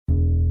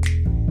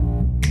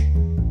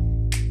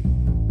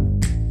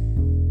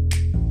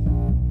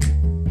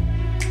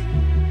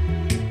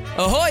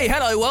Ahoy,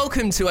 hello,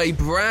 welcome to a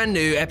brand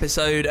new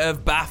episode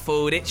of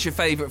Baffled. It's your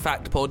favourite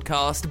fact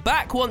podcast.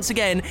 Back once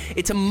again,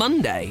 it's a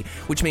Monday,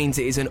 which means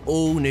it is an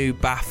all-new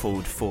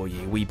Baffled for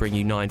you. We bring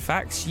you 9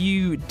 facts,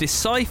 you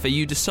decipher,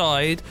 you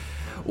decide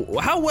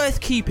how worth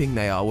keeping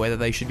they are, whether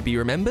they should be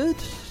remembered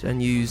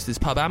and used as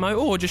pub ammo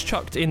or just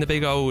chucked in the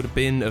big old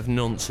bin of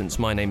nonsense.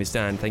 My name is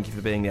Dan, thank you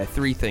for being there.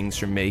 3 things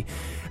from me.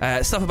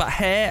 Stuff about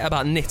hair,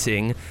 about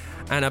knitting,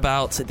 and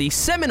about the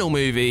seminal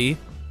movie,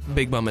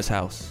 Big Mama's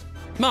House.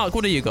 Mark,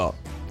 what do you got?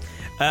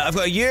 I've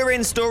got a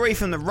urine story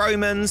from the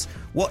Romans,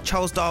 what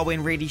Charles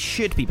Darwin really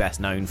should be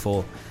best known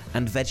for,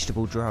 and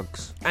vegetable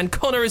drugs. And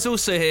Connor is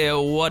also here.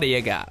 What do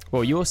you got?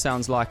 Well, yours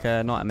sounds like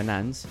a night at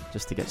Menands,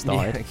 just to get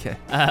started. Yeah,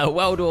 okay.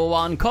 World War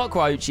I,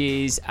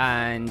 cockroaches,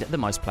 and the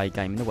most played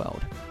game in the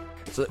world.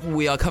 So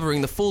we are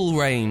covering the full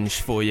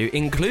range for you,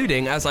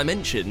 including, as I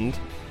mentioned,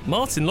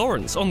 Martin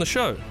Lawrence on the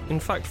show in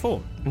Fact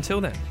 4. Until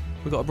then,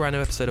 we've got a brand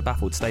new episode of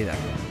Baffled. Stay there.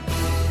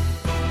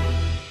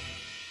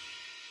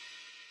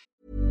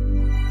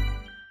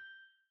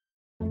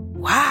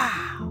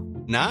 Wow.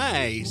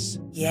 Nice.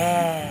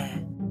 Yeah.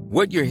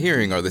 What you're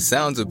hearing are the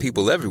sounds of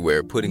people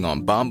everywhere putting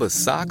on Bombas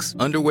socks,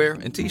 underwear,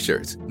 and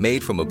T-shirts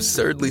made from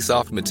absurdly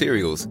soft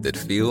materials that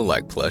feel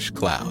like plush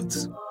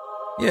clouds.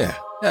 Yeah,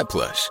 that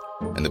plush.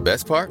 And the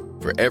best part?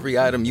 For every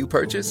item you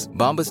purchase,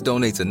 Bombas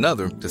donates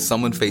another to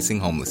someone facing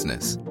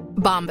homelessness.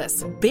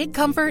 Bombas. Big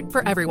comfort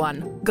for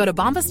everyone. Go to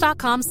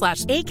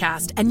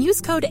bombas.com/ACAST and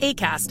use code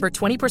ACAST for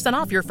 20%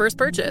 off your first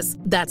purchase.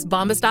 That's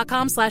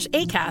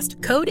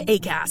bombas.com/ACAST. Code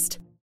ACAST.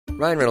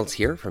 Ryan Reynolds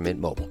here from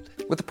Mint Mobile.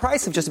 With the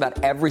price of just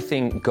about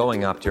everything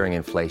going up during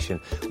inflation,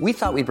 we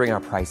thought we'd bring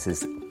our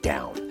prices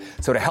down.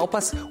 So to help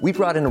us, we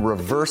brought in a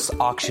reverse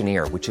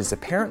auctioneer, which is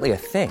apparently a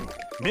thing.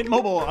 Mint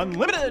Mobile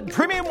Unlimited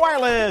Premium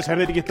Wireless. How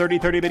to get 30,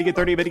 30, bit to get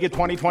 30, bit to get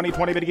 20, 20,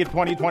 20, bit to get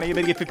 20, 20,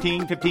 bit to get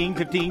 15, 15,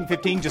 15,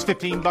 15, just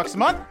 $15 a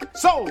month?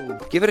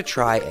 Sold! Give it a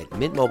try at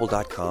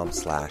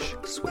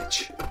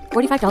mintmobile.com/switch.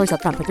 $45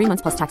 up front for 3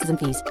 months plus taxes and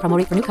fees. Promo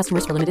rate for new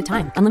customers for limited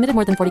time. Unlimited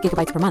more than 40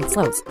 gigabytes per month.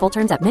 Slows full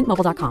terms at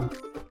mintmobile.com.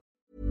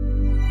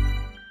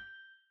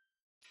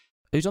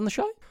 Who's on the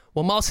show?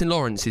 Well, Martin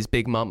Lawrence is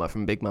Big Mama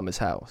from Big Mama's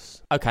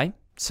House. Okay.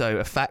 So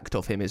a fact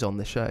of him is on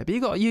the show. But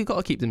you got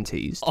to keep them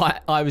teased.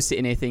 I was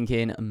sitting here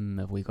thinking,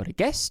 have we got a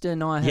guest?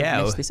 And I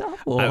have messed this up.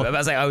 Or...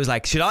 I was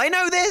like, should I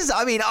know this?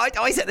 I mean,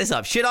 I set this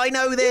up. Should I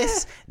know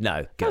this? Yeah.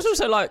 No. I was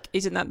also like,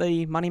 isn't that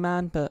the money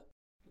man? But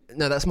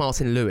no, that's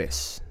Martin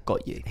Lewis.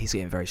 Got you. He's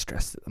getting very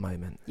stressed at the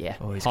moment. Yeah.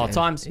 Hard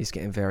times. He's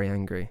getting very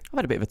angry. I've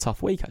had a bit of a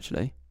tough week,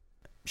 actually.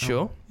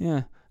 Sure. Oh,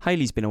 yeah.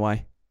 Hayley's been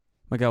away.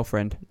 My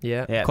girlfriend.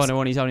 Yeah. Connor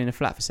on his own in a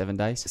flat for 7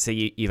 days. So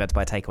you've had to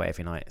buy takeaway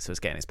every night, so it's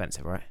getting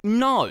expensive, right?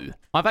 No.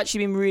 I've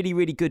actually been really,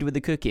 really good with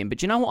the cooking. But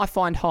do you know what I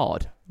find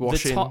hard?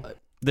 Washing.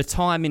 The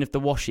timing of the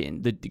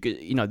washing. The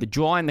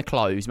drying the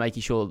clothes,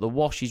 making sure that the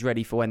wash is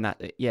ready for when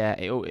that... Yeah,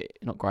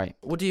 not great.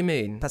 What do you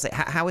mean? That's it.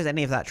 How is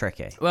any of that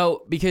tricky?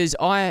 Well, because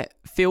I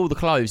feel the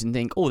clothes and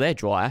think, they're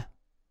dry.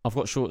 I've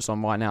got shorts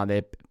on right now.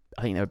 I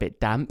think they're a bit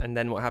damp. And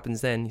then what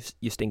happens then?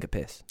 You stink a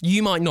piss.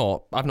 You might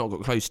not. I've not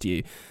got close to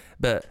you.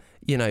 But...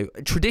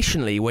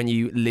 traditionally, when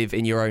you live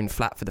in your own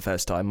flat for the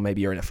first time,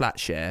 maybe you're in a flat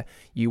share,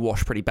 you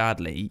wash pretty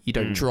badly. You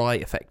don't dry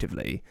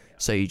effectively,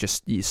 so you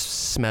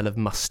smell of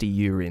musty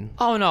urine.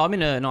 Oh no, I'm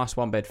in a nice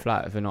 1-bed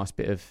flat with a nice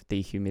bit of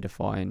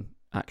dehumidifying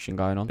action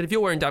going on. But if you're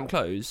wearing damp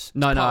clothes,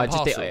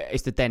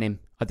 it's the denim.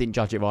 I didn't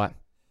judge it right.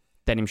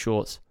 Denim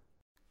shorts.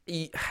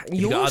 You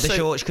got other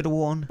shorts you could have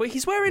worn. But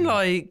he's wearing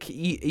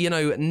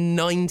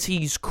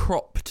 90s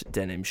cropped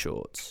denim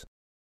shorts.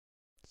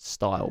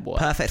 Style, boy.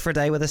 Perfect for a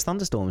day where there's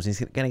thunderstorms. He's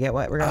going to get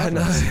wet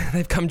regardless. I know.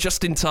 They've come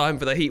just in time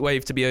for the heat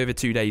wave to be over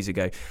 2 days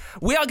ago.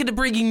 We are going to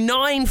bring you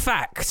 9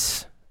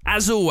 facts.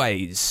 As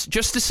always,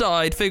 just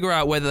decide, figure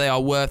out whether they are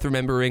worth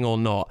remembering or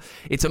not.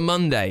 It's a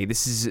Monday.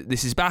 This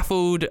is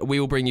Baffled. We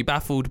will bring you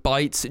Baffled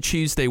Bites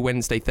Tuesday,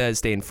 Wednesday,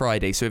 Thursday, and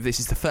Friday. So if this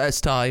is the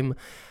first time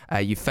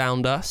you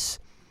found us,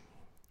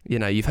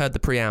 you've heard the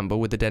preamble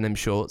with the denim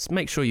shorts.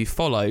 Make sure you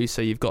follow,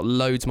 so you've got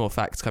loads more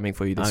facts coming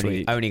for you this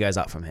week. Only goes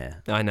up from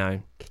here. I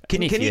know.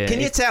 Can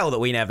you tell that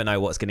we never know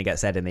what's going to get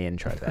said in the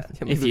intro bit?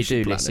 If you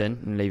do listen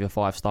and leave a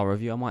 5-star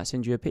review, I might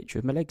send you a picture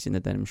of my legs in the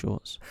denim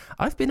shorts.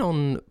 I've been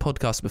on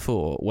podcasts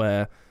before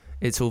where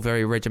it's all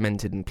very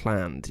regimented and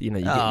planned. You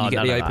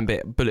get the open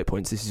bit, bullet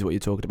points. This is what you're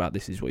talking about.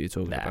 This is what you're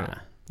talking about.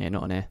 Yeah,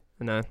 not on here.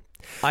 No.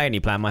 I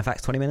only planned my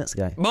facts 20 minutes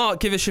ago.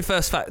 Mark, give us your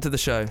first fact of the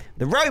show.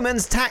 The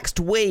Romans taxed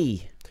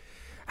we.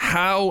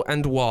 How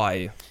and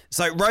why?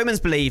 So Romans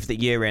believed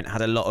that urine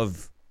had a lot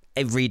of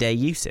everyday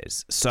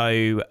uses.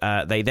 So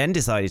they then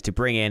decided to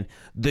bring in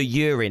the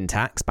urine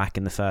tax back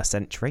in the 1st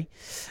century.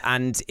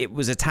 And it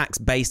was a tax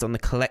based on the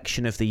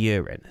collection of the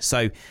urine.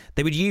 So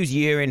they would use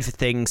urine for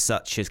things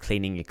such as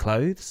cleaning your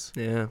clothes.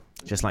 Yeah.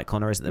 Just like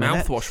Connor is at the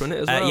minute. Mouthwash, wouldn't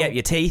it, as well? Yeah,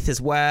 your teeth as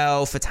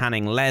well, for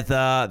tanning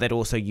leather. They'd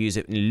also use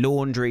it in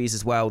laundries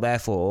as well.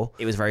 Therefore,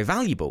 it was very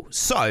valuable.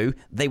 So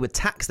they would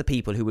tax the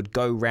people who would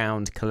go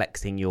round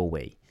collecting your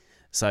wee.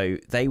 So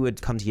they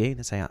would come to you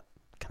and say,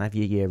 can I have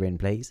your urine,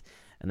 please?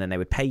 and then they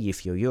would pay you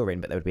for your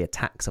urine, but there would be a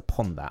tax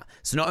upon that.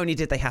 So not only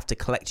did they have to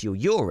collect your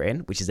urine,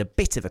 which is a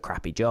bit of a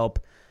crappy job,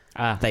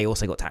 they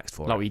also got taxed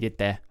for like it. what you did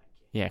there.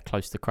 Yeah,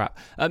 close to crap.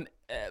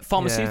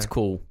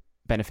 Pharmaceutical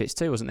benefits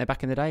too, wasn't there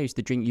back in the day? You used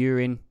to drink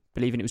urine,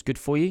 believing it was good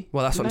for you.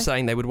 Well, that's what I'm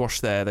saying. They would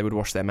wash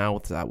their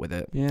mouths out with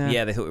it.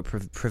 Yeah, they thought it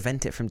would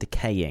prevent it from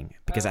decaying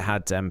because it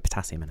had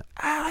potassium in it.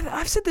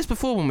 I've said this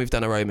before when we've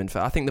done a Roman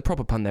fact. I think the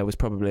proper pun there was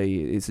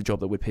probably it's a job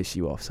that would piss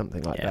you off,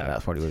 something like that.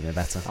 That probably would have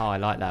been better. Oh, I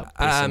like that.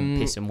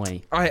 Piss and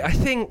wee. I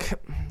think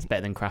It's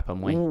better than crap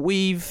and wee.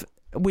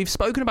 we've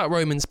spoken about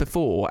Romans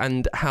before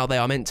and how they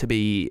are meant to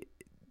be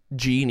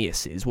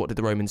geniuses. What did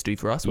the Romans do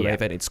for us? Well, they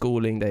invented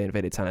schooling, they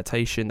invented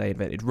sanitation, they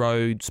invented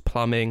roads,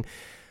 plumbing.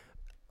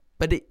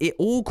 But it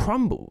all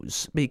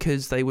crumbles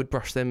because they would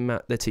brush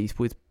their teeth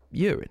with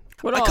urine.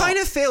 I kind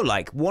of feel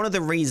like one of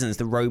the reasons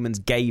the Romans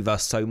gave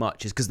us so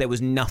much is because there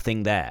was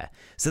nothing there.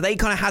 So they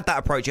kind of had that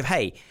approach of,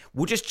 hey,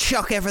 we'll just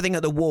chuck everything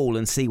at the wall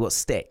and see what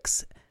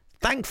sticks.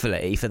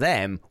 Thankfully for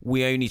them,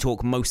 we only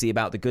talk mostly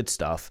about the good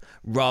stuff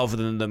rather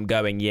than them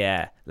going,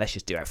 yeah, let's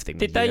just do everything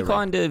with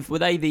urine. Were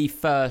they the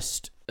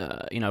first,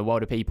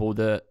 world of people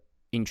that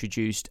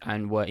introduced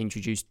and were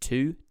introduced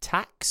to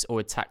tax, or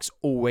had tax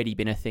already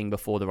been a thing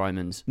before the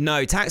Romans?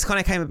 No, tax kind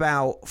of came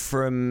about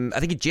from, I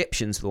think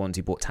Egyptians were the ones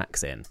who brought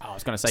tax in. I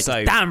was going to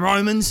say, damn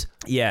Romans!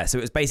 Yeah, so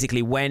it was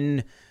basically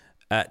when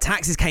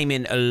taxes came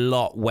in a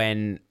lot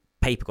when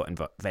paper got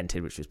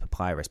invented, which was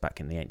papyrus back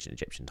in the ancient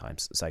Egyptian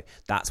times. So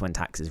that's when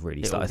taxes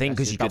really started. I think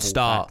because you could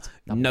start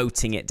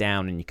noting it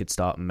down and you could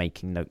start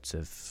making notes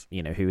of,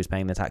 who was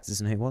paying the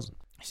taxes and who wasn't.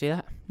 See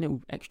that?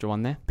 Little extra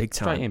one there. Big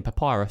time. Straight in,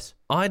 papyrus.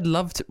 I'd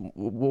love to...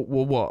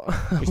 What?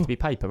 Used to be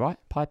paper, right?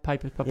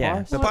 Paper,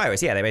 papyrus? Yeah,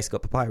 papyrus. Yeah, they basically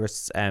got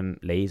papyrus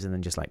leaves and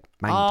then just like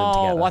banged them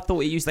together. Oh, I thought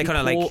it used to be kind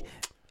of like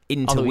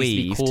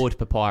interweaved. cord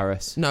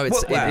papyrus. No,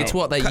 it's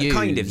what they use.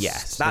 Kind of,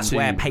 yes. That's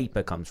where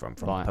paper comes from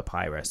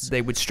papyrus.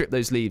 They would strip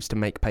those leaves to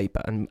make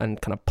paper and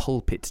kind of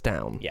pulp it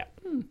down. Yeah.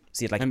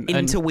 So you'd like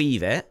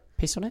interweave it.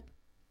 Piss on it?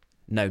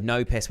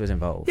 No piss was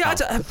involved. Yeah,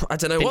 I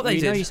don't know what they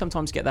did. You know you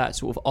sometimes get that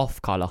sort of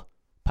off-colour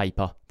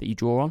paper that you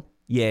draw on?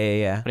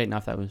 Yeah. I didn't know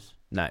if that was...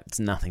 No, it's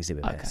nothing to do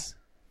with this.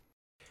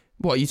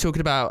 What, are you talking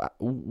about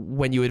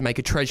when you would make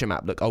a treasure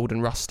map look old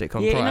and rustic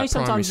on primary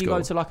school? Sometimes you go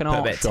to like an art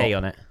shop. Put a bit of tea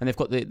on it. And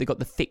they've got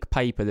the thick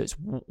paper that's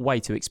way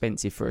too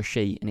expensive for a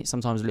sheet, and it's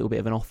sometimes a little bit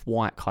of an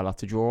off-white colour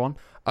to draw on.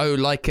 Oh,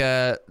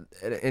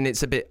 and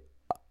it's a bit...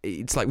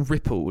 It's like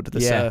rippled,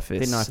 the surface.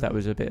 Didn't know if that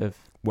was a bit of...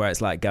 Where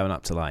it's like going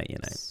up to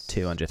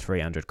 200,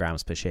 300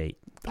 grams per sheet.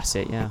 That's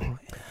it, yeah.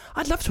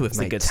 I'd love to have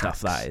made good tax.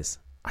 stuff, that is.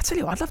 I tell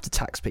you what, I'd love to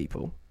tax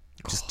people.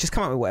 Just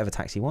come up with whatever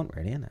tax you want,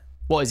 really, isn't it?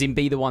 What, as in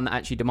be the one that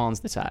actually demands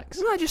the tax?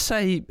 I just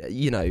say,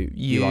 you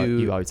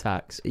owe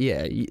tax.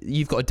 Yeah,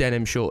 you've got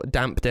a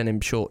damp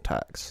denim short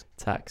tax.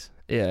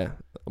 Yeah,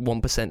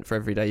 1% for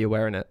every day you're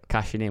wearing it.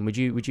 Cashing in. Would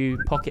you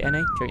pocket any? Do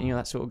you reckon you're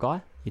that sort of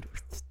guy?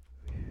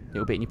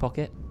 Little bit in your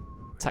pocket?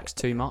 Tax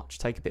too much?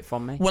 Take a bit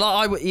from me?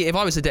 Well, if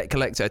I was a debt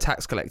collector, a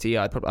tax collector,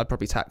 yeah, I'd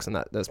probably tax, and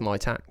that's my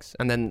tax.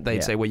 And then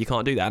they'd say, well, you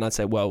can't do that. And I'd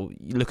say, well,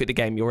 look at the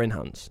game you're in,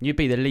 Hans. You'd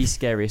be the least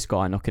scariest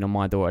guy knocking on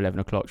my door at 11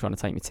 o'clock trying to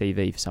take my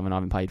TV for something I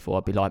haven't paid for.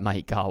 I'd be like,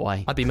 mate, go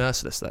away. I'd be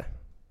merciless, though.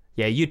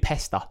 Yeah, you'd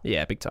pester.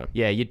 Yeah, big time.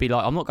 Yeah, you'd be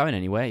like, I'm not going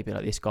anywhere. You'd be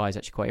like, this guy's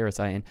actually quite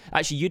irritating.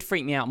 Actually, you'd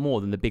freak me out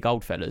more than the big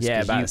old fellas.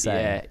 Yeah, about to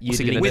say.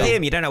 With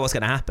him, you don't know what's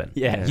going to happen.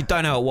 Yeah. You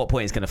don't know at what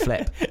point it's going to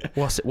flip.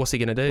 What's he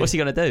going to do? What's he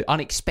going to do?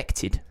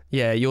 Unexpected.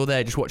 Yeah, you're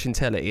there just watching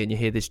telly and you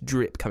hear this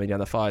drip coming down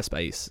the fire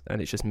space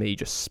and it's just me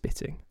just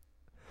spitting.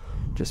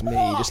 Just me,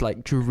 just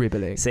like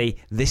dribbling. See,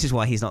 this is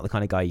why he's not the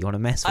kind of guy you want to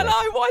mess with. I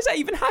know, why is that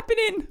even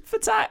happening for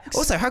tax?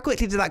 Also, how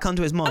quickly did that come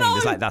to his mind?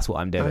 It's like, that's what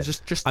I'm doing.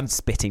 I'm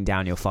spitting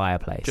down your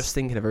fireplace. Just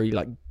thinking a very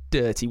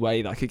dirty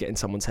way that I could get in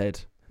someone's head.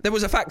 There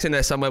was a fact in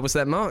there somewhere, was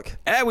there, Mark?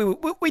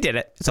 We did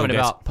it. Something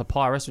about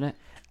papyrus, wasn't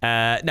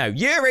it? No,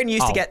 urine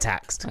used to get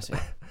taxed.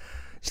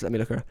 Just let me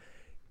look around.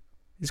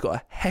 He's got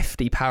a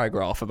hefty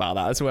paragraph about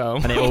that as well.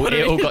 And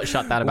it all got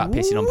shut down about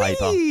pissing on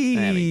paper.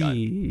 There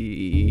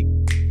we go.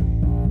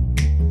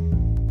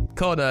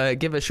 Connor,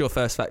 give us your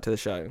first fact of the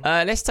show.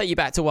 Let's take you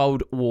back to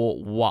World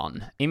War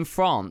I. In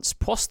France,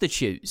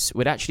 prostitutes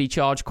would actually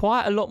charge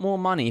quite a lot more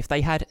money if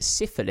they had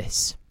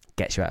syphilis.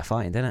 Gets you out of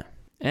fighting, doesn't it?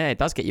 Yeah, it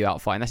does get you out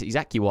of fighting. That's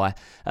exactly why.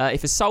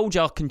 If a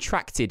soldier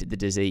contracted the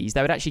disease,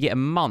 they would actually get a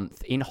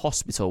month in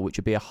hospital, which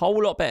would be a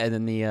whole lot better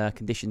than the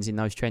conditions in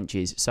those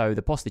trenches. So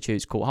the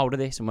prostitutes caught hold of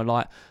this and were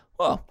like,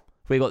 well,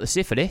 if we got the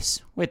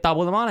syphilis, we're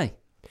double the money.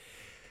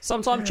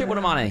 Sometimes triple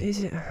the money.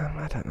 Is it?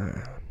 I don't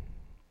know.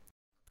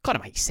 Kind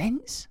of makes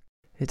sense.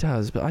 It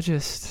does, but I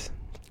just...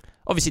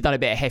 Obviously done a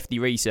bit of hefty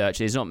research.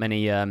 There's not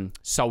many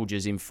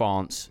soldiers in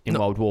France in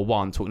World War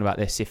I talking about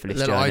their syphilis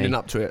journey. They're lining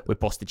up to it. With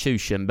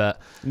prostitution,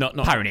 but not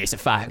apparently it's a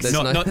fact.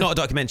 Not a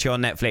documentary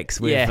on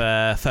Netflix with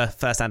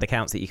first-hand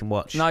accounts that you can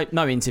watch.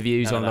 No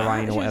interviews on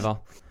Lorraine or whatever.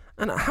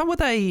 And how are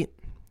they...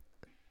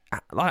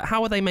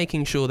 how are they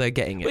making sure they're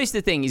getting it? Well, it's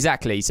the thing,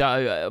 exactly.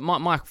 So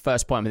my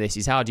first point with this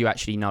is, how do you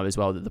actually know as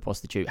well that the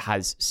prostitute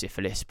has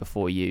syphilis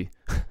before you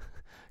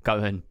go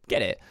and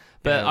get it?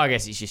 But I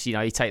guess it's just,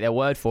 you take their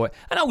word for it.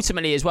 And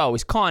ultimately as well,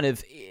 it's kind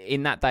of,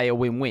 in that day, a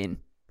win-win.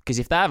 Because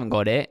if they haven't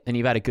got it, and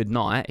you've had a good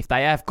night, if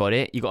they have got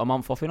it, you got a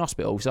month off in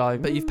hospital. So,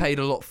 but you've paid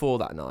a lot for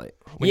that night.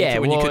 When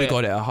you could have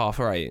got it at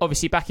 $8.50.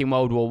 Obviously, back in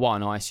World War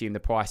I, I assume the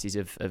prices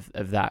of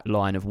that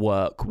line of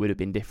work would have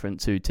been different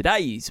to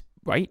today's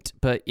rate.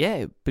 But yeah,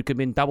 it could have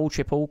been double,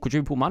 triple,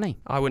 quadruple money.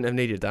 I wouldn't have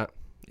needed that.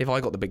 If I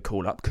got the big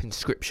call up,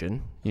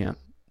 conscription. Yeah.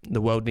 The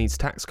world needs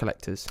tax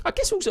collectors. I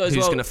guess also as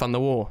Who's well... going to fund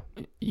the war?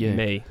 Yeah.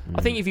 Me.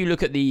 I think if you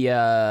look at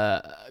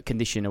the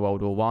condition of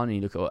World War One, and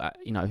you look at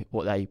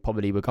what they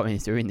probably were going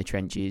through in the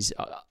trenches,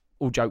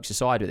 all jokes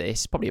aside with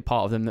this, probably a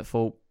part of them that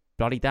thought,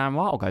 bloody damn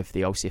right, I'll go for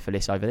the old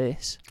syphilis over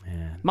this.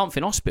 Yeah. Month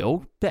in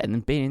hospital, better than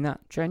being in that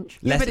trench.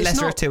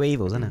 Lesser of two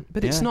evils, isn't it?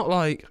 But it's not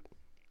like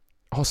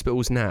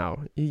hospitals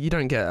now. You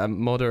don't get a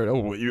moderate.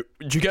 Do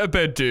you get a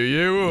bed? Do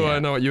you? Oh, I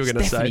know what you were going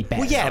to say.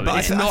 Better, well, yeah,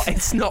 but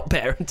it's not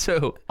better at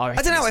all. I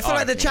don't know. I feel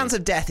like the chance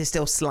of death is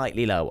still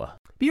slightly lower.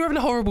 But you're having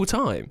a horrible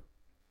time.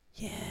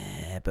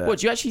 Yeah, but what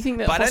do you actually think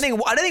that? But I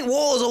don't think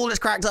war's all it's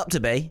cracked up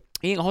to be.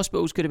 You think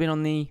hospitals could have been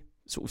on the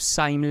sort of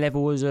same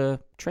level as a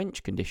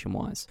trench condition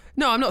wise?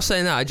 No, I'm not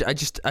saying that. I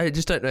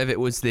just don't know if it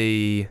was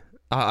the.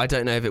 I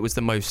don't know if it was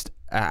the most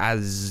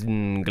as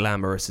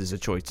glamorous as a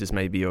choice as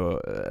maybe you're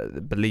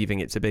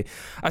believing it to be.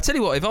 I tell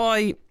you what,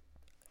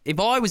 if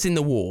I was in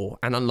the war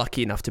and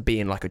unlucky enough to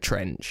be in like a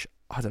trench,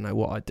 I don't know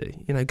what I'd do.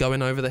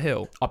 Going over the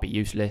hill. I'd be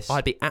useless.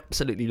 I'd be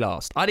absolutely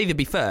last. I'd either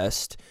be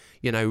first,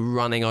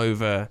 running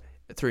over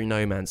through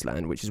no man's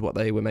land, which is what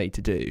they were made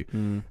to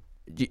do.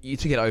 You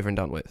to get over and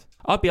done with.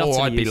 I'd be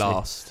or I'd useless. be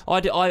last.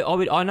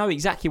 I know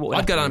exactly what would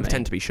I'd go down happen and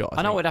pretend to be shot.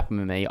 I know what would happen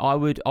with me. I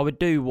would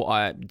do what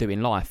I do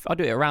in life. I'd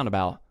do it a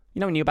roundabout.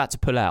 When you're about to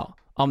pull out,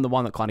 I'm the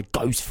one that kind of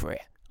goes for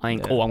it. I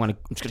think, I'm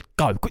just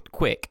gonna go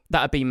quick.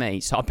 That'd be me.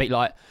 So I'd be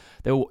like,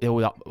 they're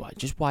all like,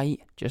 just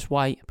wait. So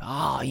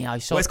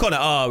it's kind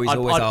of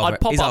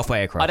he's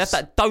halfway across. I'd have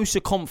that dose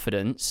of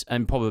confidence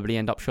and probably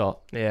end up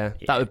shot. Yeah,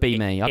 that would be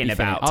me. I'd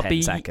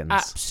be 10 seconds.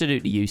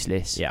 Absolutely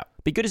useless. Yeah,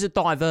 be good as a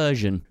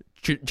diversion.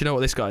 Do you know what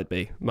this guy'd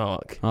be,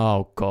 Mark?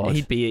 Oh God,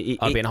 I'd be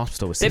in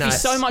hospital with there'd be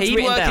so much.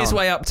 He'd work down. his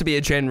way up to be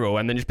a general,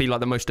 and then just be like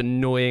the most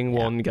annoying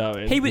one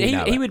going. He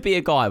would be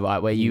a guy, right,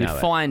 where you would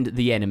find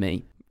the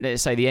enemy.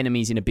 Let's say the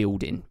enemy's in a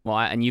building,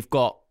 right, and you've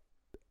got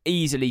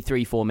easily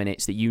 3-4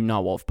 minutes that you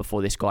know of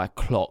before this guy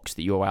clocks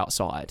that you're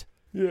outside.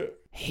 Yeah.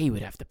 He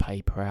would have the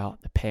paper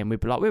out, the pen. We'd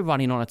be like, we're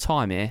running on a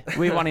time here.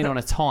 We're running on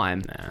a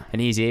time.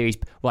 And he's here.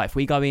 Right, if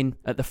we go in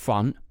at the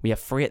front, we have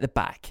 3 at the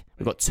back.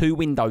 We've got 2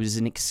 windows as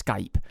an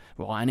escape.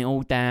 Writing it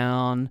all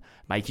down.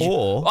 Making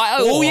hold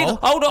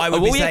on. I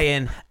would be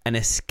saying an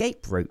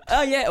escape route.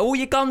 Oh, yeah. All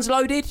your guns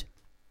loaded.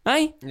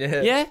 Hey?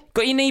 Yeah?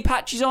 Got your knee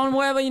patches on,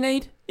 whatever you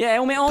need. Yeah,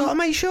 helmet on. Gotta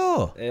make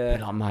sure. Yeah.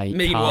 Like, mate,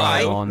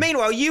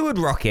 Meanwhile, you would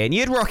rock in.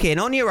 You'd rock in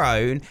on your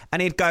own,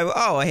 and he'd go,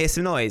 "Oh, I hear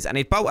some noise," and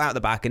he'd bolt out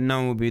the back, and no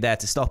one would be there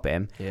to stop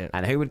him. Yeah.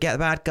 And who would get the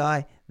bad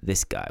guy?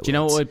 This guy. Do you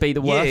know what would be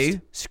the worst?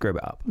 You screw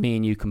it up. Me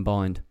and you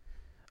combined.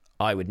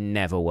 I would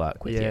never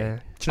work with you.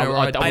 Do you know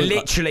I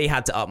literally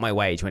had to up my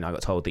wage when I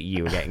got told that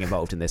you were getting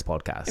involved in this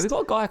podcast. Have we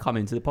got a guy come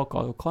into the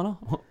podcast, Connor?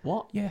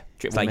 What? Yeah.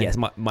 It's like, yes,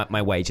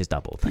 my wage is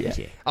doubled. Thank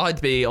you.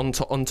 I'd be on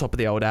top of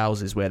the old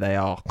houses where they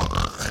are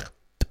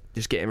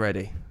just getting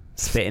ready.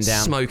 Spitting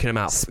down. Smoking them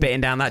out. Spitting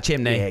down that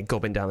chimney. Yeah,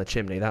 gobbing down the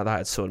chimney. That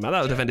had sorted them out.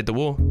 That would have ended the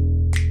war.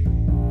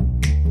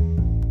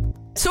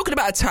 Talking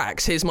about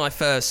attacks, here's my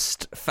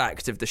first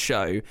fact of the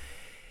show.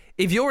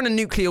 If you're in a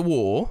nuclear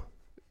war,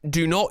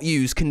 do not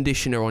use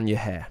conditioner on your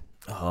hair.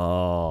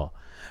 Oh.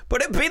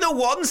 But it'd be the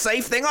one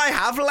safe thing I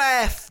have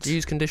left. Do you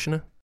use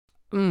conditioner?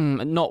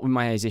 Not with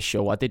my hair this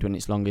short. I did when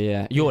it's longer,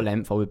 yeah. Your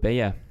length, I would be,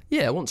 yeah.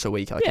 Yeah, once a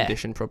week I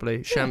condition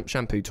probably.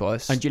 Shampoo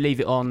twice. And do you leave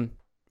it on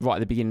right at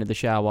the beginning of the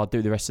shower,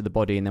 do the rest of the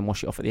body, and then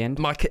wash it off at the end?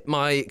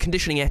 My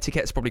conditioning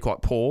etiquette's probably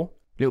quite poor.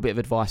 Little bit of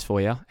advice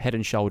for you. Head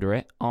and shoulder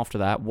it. After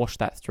that, wash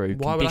that through.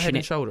 Why would I head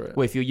and shoulder it?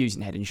 Well, if you're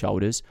using head and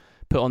shoulders,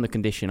 put on the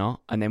conditioner,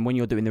 and then when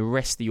you're doing the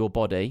rest of your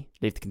body,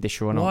 leave the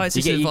conditioner on. Why is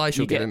this advice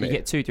you're giving me? You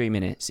get 2-3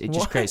 minutes. It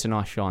just creates a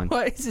nice shine.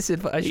 Why is this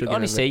advice you're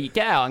honestly, giving me?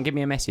 get out and give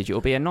me a message.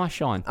 It'll be a nice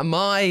shine.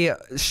 My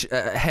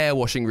hair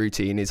washing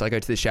routine is I go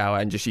to the shower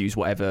and just use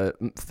whatever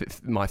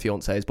my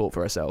fiancée has bought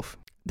for herself.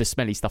 The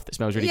smelly stuff that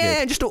smells really good.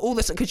 Yeah, just all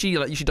this, because she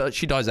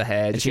dyes her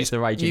hair. She's the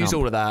raging use up.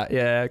 all of that,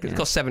 yeah, because it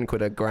costs £7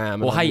 a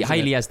gram. Well,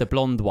 Hayley has the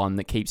blonde one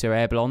that keeps her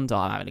hair blonde.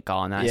 I'm having a go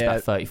on that. It's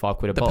about £35 a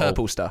bottle. The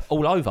purple stuff.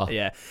 All over.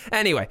 Yeah.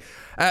 Anyway,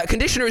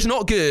 conditioner is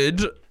not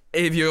good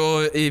if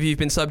you've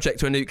been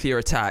subject to a nuclear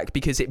attack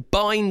because it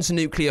binds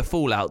nuclear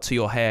fallout to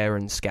your hair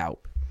and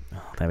scalp.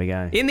 Oh, there we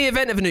go. In the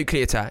event of a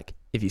nuclear attack,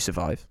 if you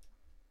survive,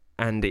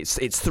 and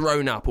it's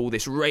thrown up all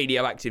this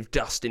radioactive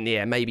dust in the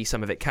air, maybe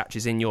some of it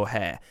catches in your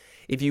hair.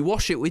 If you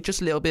wash it with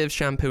just a little bit of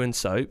shampoo and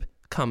soap,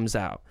 comes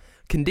out.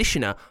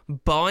 Conditioner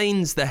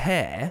binds the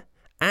hair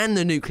and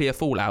the nuclear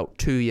fallout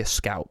to your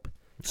scalp.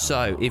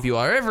 So if you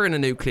are ever in a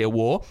nuclear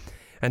war,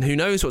 and who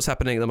knows what's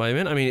happening at the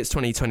moment, I mean, it's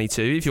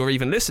 2022. If you're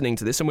even listening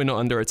to this and we're not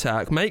under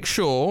attack, make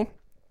sure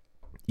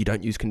you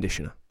don't use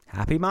conditioner.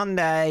 Happy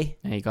Monday.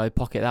 There you go,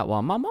 pocket that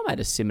one. My mum had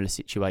a similar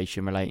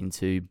situation relating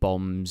to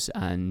bombs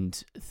and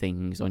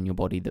things on your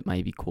body that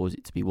maybe cause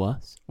it to be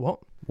worse. What?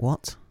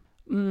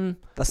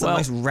 That's the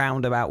most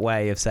roundabout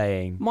way of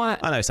saying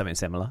I know something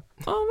similar.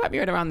 I'll wrap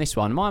your head around this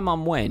one. My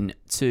mum went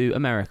to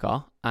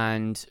America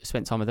and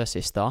spent time with her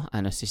sister,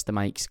 and her sister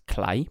makes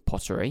clay,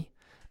 pottery.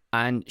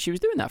 And she was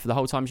doing that for the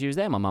whole time she was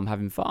there. My mum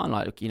having fun,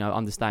 like,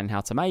 understanding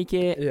how to make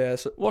it. Yeah.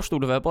 So, washed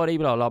all of her body,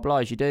 blah, blah, blah,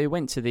 as you do.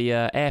 Went to the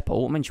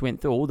airport, and when she went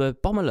through, all the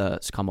bomb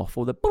alerts come off.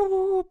 All the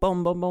bomb,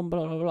 blah, blah,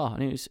 blah.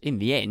 And it was, in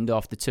the end,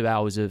 after 2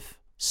 hours of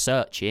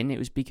searching, it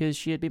was because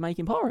she had been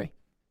making pottery.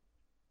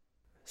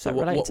 so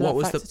what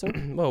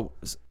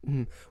was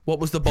what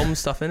was the bomb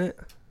stuff in it?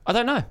 I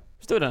don't know.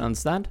 Still don't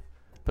understand.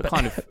 But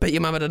kind of. But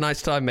your mum had a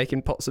nice time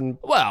making pots and...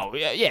 Well,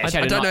 yeah. I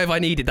don't know if I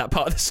needed that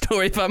part of the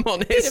story, if I'm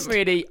honest. Didn't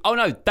really. Oh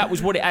no, that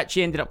was what it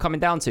actually ended up coming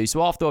down to.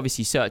 So after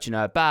obviously searching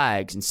her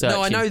bags and searching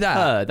I know that.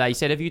 her, they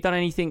said, "Have you done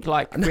anything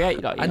like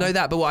create?" Like, I know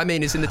that, but what I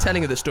mean is in the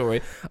telling of the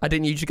story, I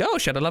didn't usually go,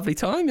 she had a lovely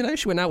time,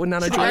 she went out with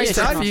Nana Joyce,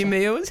 had a few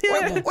meals.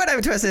 Yeah. Went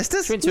over to her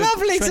sisters. She went to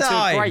Lovely she went to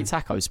time. a great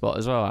taco spot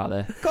as well out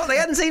there. God, they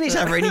hadn't seen each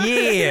other in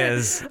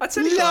years. I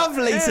tell you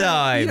Lovely what,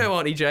 time. You know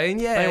Auntie Jane,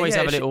 yeah. They always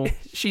have a she- little-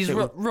 She's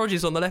little-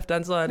 Roger's on the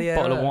left-hand side, yeah.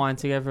 Bottle of wine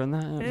together and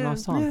that. It was a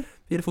nice time. Yeah.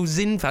 Beautiful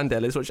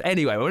Zinfandellas, which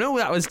anyway, when all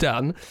that was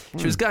done,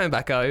 she was going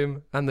back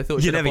home and they thought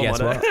You she'd never have guess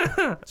bomb on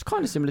her. It's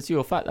kind of similar to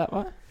your fact, that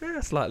right? Yeah,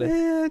 slightly.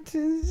 Yeah,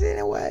 in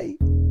a way.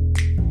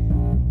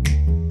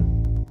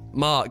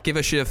 Mark, give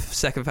us your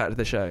second fact of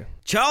the show.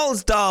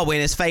 Charles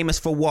Darwin is famous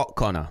for what,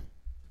 Connor?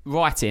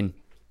 Writing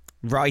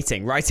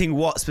Writing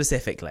what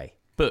specifically?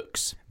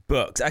 books,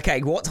 Books.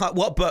 Okay, what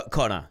book,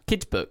 Connor?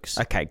 kids' books.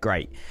 Okay,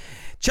 great.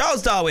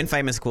 Charles Darwin,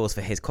 famous, of course,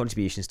 for his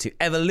contributions to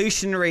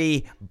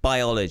evolutionary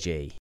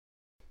biology.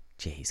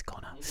 Jeez,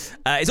 Connor.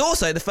 Is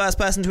also the first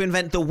person to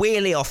invent the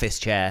wheelie office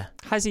chair.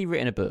 Has he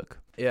written a book?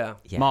 Yeah.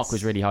 Yes. Mark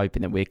was really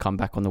hoping that we'd come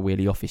back on the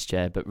wheelie office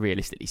chair, but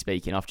realistically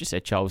speaking, I've just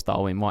said Charles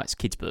Darwin writes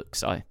kids' books,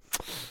 so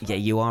Yeah,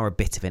 you are a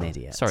bit of an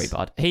idiot. sorry,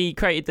 bud. He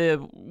created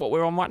what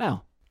we're on right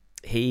now.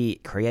 He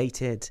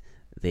created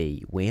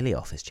the wheelie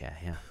office chair,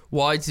 yeah.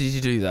 Why did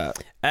you do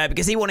that?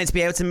 Because he wanted to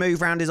be able to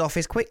move around his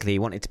office quickly. He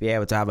wanted to be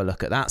able to have a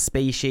look at that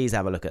species,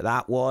 have a look at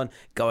that one,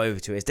 go over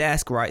to his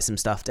desk, write some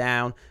stuff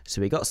down.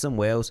 So he got some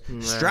wheels,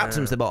 strapped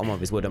them to the bottom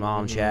of his wooden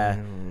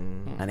armchair,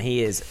 and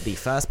he is the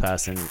first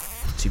person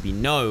to be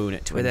known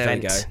to Well, there we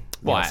invent go.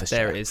 the Right, office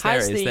there chair. it is.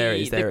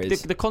 There it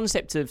is. The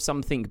concept of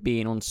something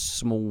being on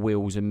small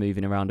wheels and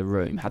moving around a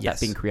room, had Yes.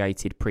 that been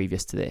created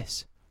previous to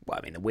this? Well,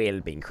 I mean, the wheel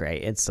had been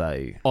created,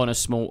 so... On a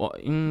small...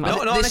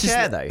 Not on a this is-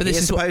 chair, though. but He this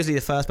is is what- supposedly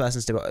the first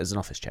person to do it as an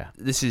office chair.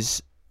 This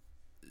is...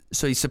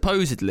 So he's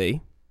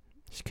supposedly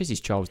It's because he's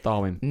Charles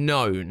Darwin.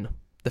 known.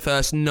 The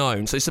first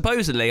known. So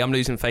supposedly, I'm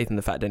losing faith in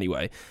the fact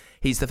anyway,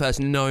 he's the first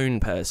known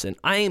person.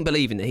 I ain't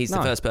believing that he's the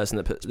No. first person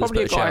that's put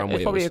Probably a chair on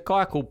It's probably wheels. a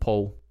guy called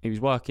Paul. He was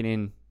working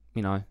in,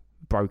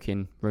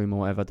 broken room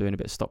or whatever, doing a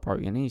bit of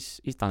stockbroking. He's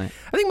done it.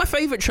 I think my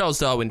favourite Charles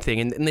Darwin thing,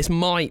 and this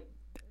might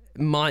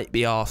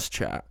be arse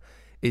chat,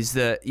 is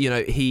that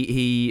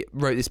he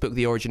wrote this book,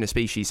 The Origin of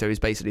Species. So he's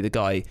basically the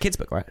guy. Kids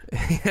book, right?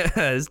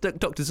 It's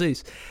Dr.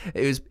 Seuss.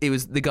 It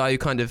was the guy who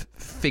kind of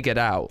figured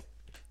out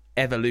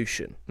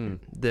evolution.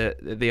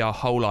 The our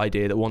whole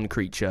idea that one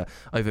creature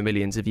over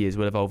millions of years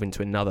will evolve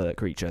into another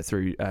creature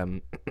through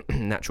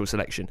natural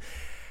selection,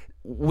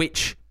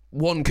 which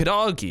one could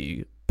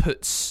argue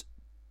puts.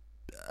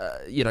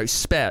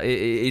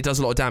 It does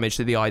a lot of damage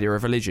to the idea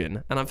of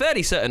religion. And I'm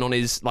fairly certain on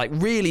his,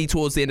 really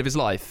towards the end of his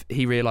life,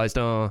 he realised,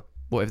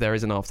 what if there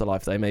is an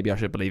afterlife though? Maybe I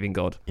should believe in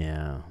God.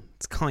 Yeah.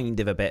 It's kind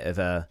of a bit of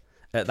a...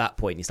 At that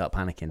point, you start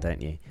panicking,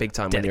 don't you? Big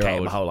time when you're Dedicating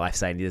old. my whole life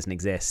saying he doesn't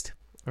exist.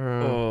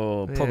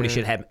 Probably yeah.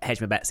 should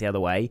hedge my bets the other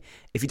way.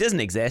 If he doesn't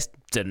exist,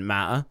 doesn't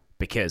matter,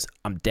 because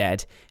I'm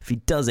dead. If he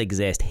does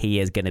exist, he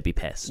is going to be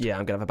pissed. Yeah,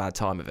 I'm going to have a bad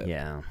time of it.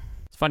 Yeah.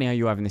 It's funny how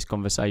you're having this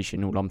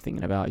conversation. All I'm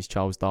thinking about is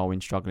Charles Darwin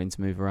struggling to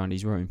move around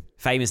his room.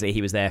 Famously,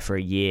 he was there for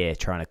a year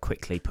trying to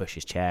quickly push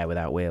his chair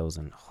without wheels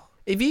and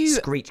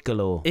screech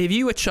galore. If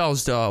you were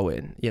Charles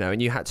Darwin,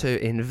 and you had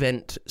to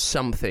invent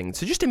something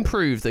to just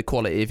improve the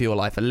quality of your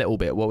life a little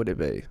bit, what would it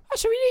be?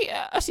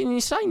 That's an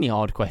insanely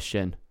hard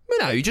question.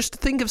 You just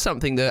think of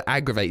something that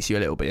aggravates you a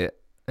little bit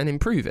and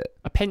improve it.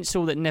 A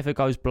pencil that never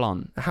goes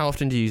blunt. How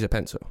often do you use a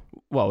pencil?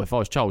 Well, if I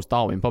was Charles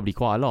Darwin, probably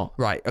quite a lot.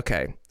 Right,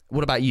 okay.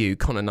 What about you,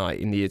 Connor Knight,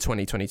 in the year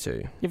 2022?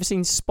 You ever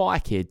seen Spy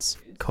Kids?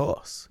 Of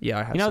course. Yeah,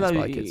 I have You know, seen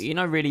those, Spy Kids.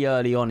 really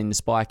early on in the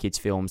Spy Kids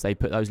films, they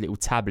put those little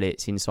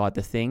tablets inside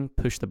the thing,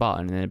 push the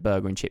button, and then a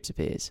burger and chips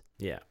appears.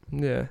 Yeah.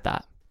 Yeah.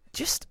 That.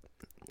 Just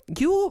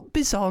your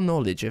bizarre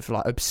knowledge of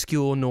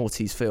obscure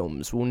noughties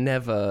films will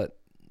never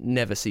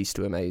cease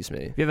to amaze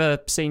me. Have you ever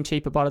seen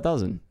Cheaper by the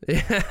Dozen?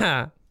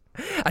 Yeah.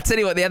 I tell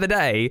you what, the other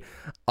day,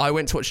 I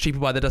went to watch Cheaper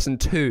by the Dozen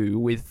 2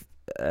 with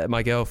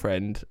my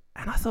girlfriend,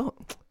 and I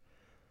thought,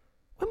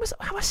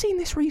 have I seen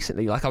this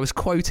recently? I was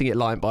quoting it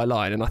line by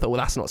line, and I thought, well,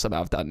 that's not something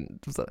I've done.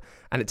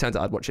 And it turns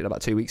out I'd watched it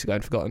about 2 weeks ago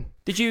and forgotten.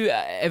 Did you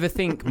ever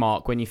think,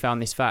 Mark, when you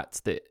found this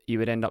fact, that you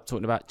would end up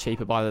talking about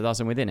Cheaper by the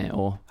Dozen within it,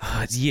 or?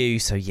 It's you,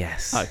 so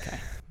yes. Okay.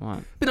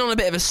 Right. Been on a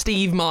bit of a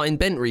Steve Martin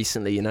bent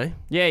recently, you know.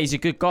 Yeah, he's a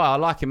good guy. I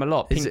like him a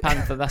lot. Pink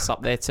Panther, that's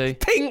up there too.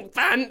 Pink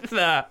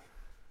Panther.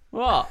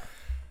 What?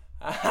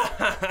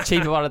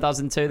 Cheaper by the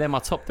Dozen 2. They're my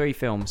top 3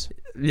 films.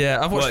 Yeah,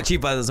 I've watched. What,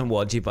 Cheap by the Dozen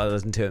 1, Cheap by the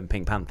Dozen 2, and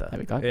Pink Panther. There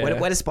we go. Yeah.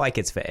 Where does Spy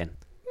Kids fit in?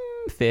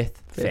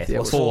 Fifth. yeah,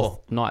 What's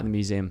Fourth. Night in the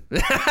Museum.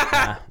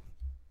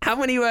 How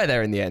many were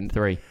there in the end?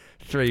 3.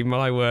 3.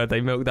 My word,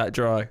 they milked that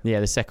dry. Yeah,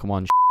 the second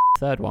one,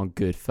 third one,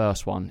 good.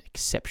 First one,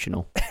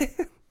 exceptional.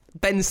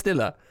 Ben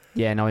Stiller.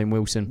 Yeah, Owen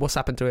Wilson. What's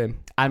happened to him?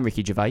 And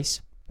Ricky Gervais.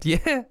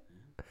 Yeah.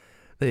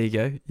 There you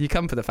go. You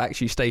come for the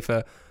facts, you stay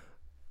for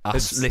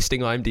us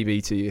listing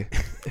IMDb to you.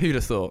 Who'd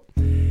have thought?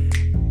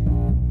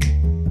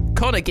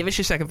 Connor, give us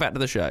your second fact of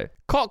the show.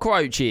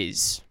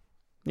 Cockroaches.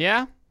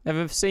 Yeah?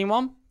 Ever seen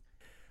one?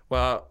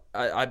 Well,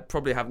 I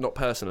probably have not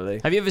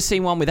personally. Have you ever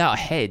seen one without a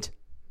head?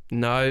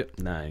 No.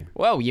 No.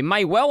 Well, you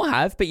may well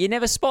have, but you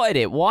never spotted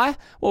it. Why?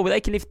 Well, they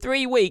can live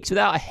 3 weeks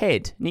without a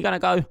head. And you're going to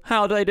go,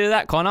 how do they do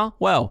that, Connor?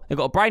 Well, they've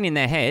got a brain in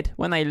their head.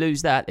 When they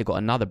lose that, they've got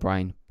another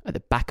brain at the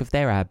back of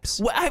their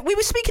abs. Well, we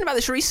were speaking about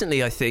this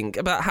recently, I think,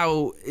 about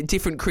how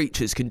different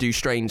creatures can do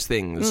strange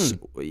things.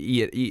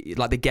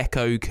 Like the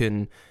gecko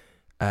can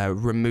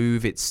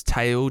remove its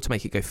tail to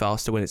make it go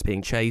faster when it's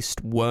being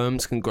chased.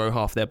 Worms can grow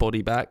half their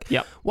body back.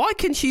 Yep. Why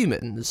can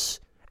humans,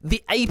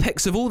 the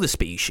apex of all the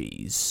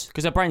species...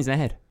 Because their brain's in their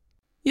head.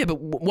 Yeah,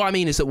 but what I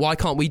mean is that why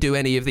can't we do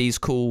any of these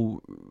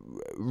cool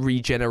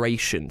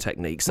regeneration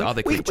techniques that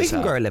other creatures we can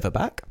have? grow a liver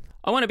back.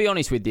 I want to be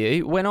honest with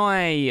you. When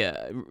I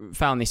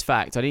found this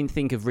fact, I didn't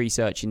think of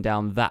researching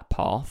down that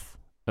path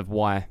of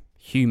why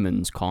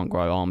humans can't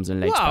grow arms and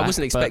legs Well, back, I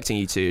wasn't expecting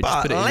you to. Just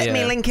But put it in let the me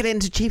air. link it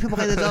into Cheaper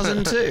by the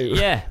Dozen too.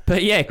 Yeah,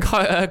 but yeah,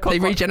 They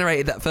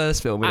regenerated that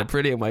first film in a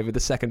brilliant way with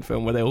the second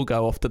film where they all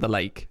go off to the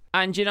lake.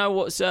 And do you know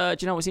what's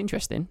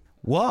interesting?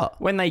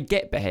 What? When they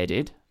get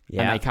beheaded and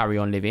Yeah. they carry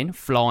on living,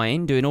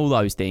 flying, doing all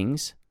those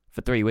things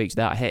for 3 weeks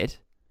without a head,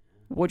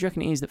 what do you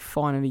reckon it is that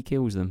finally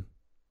kills them?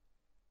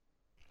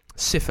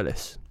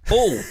 Syphilis.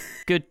 Oh,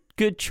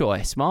 good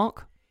choice,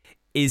 Mark.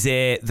 Is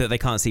it that they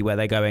can't see where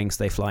they're going,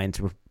 so they fly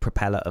into the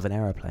propeller of an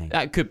aeroplane?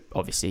 That could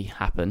obviously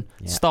happen.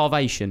 Yeah.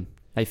 Starvation.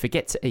 They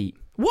forget to eat.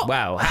 What?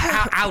 Well,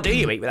 how do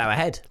you eat without a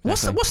head?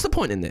 What's the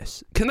point in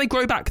this? Can they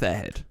grow back their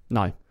head?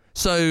 No.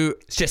 So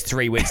It's just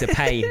 3 weeks of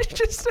pain.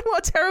 just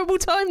what a terrible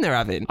time they're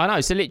having. I know.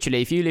 So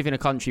literally, if you live in a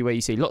country where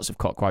you see lots of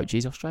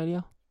cockroaches,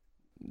 Australia,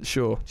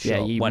 Sure. yeah,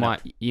 why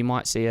you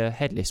might see a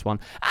headless one.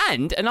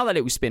 And another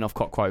little spin-off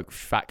cockroach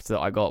fact that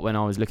I got when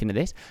I was looking at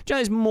this. Do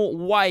you know there's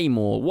way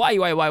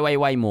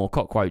more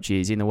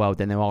cockroaches in the world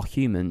than there are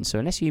humans. So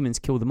unless humans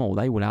kill them all,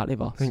 they will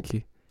outlive us. Thank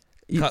you.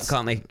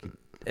 Can't they?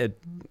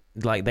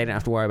 Like they don't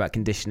have to worry about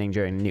conditioning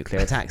during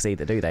nuclear attacks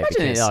either, do they?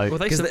 Imagine it, though. Well,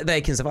 Because they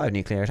can survive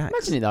nuclear attacks.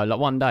 Imagine it though, like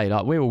one day,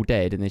 like we're all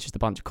dead and there's just a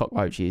bunch of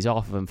cockroaches,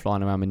 half of them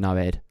flying around with no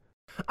head.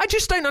 I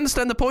just don't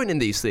understand the point in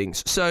these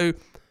things. So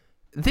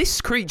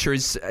this creature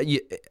has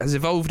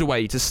evolved a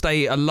way to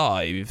stay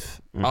alive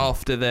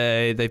after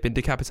they've been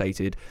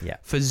decapitated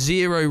for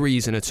zero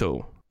reason at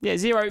all. Yeah,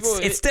 zero.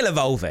 It's still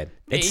evolving.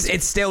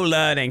 It's still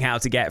learning how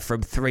to get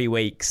from 3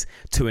 weeks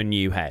to a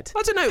new head.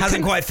 I don't know.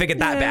 Hasn't quite figured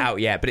that bit out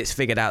yet, but it's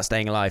figured out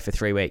staying alive for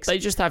 3 weeks. They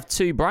just have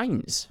 2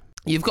 brains.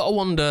 You've got to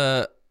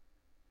wonder,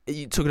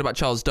 you talking about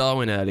Charles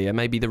Darwin earlier,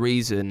 maybe the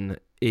reason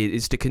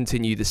is to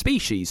continue the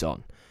species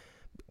on.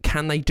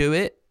 Can they do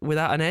it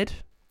without an head?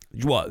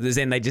 What? As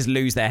in they just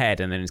lose their head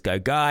and then just go,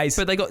 guys,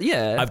 But they got,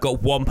 I've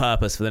got one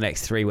purpose for the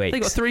next 3 weeks. They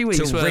got 3 weeks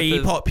to worth of-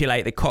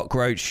 repopulate the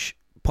cockroach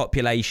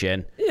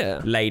population. Yeah.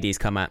 Ladies,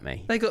 come at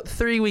me. They got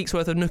 3 weeks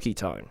worth of nookie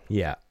time.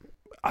 Yeah.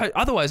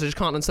 Otherwise, I just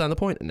can't understand the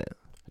point in it.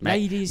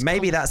 Ladies,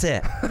 Maybe that's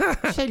it.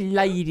 say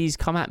ladies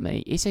come at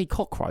me. It's a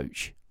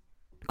cockroach.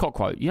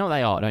 Cockroach. You know what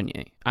they are, don't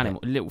you?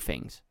 Animal, little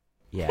things.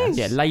 Yes.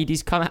 Yeah,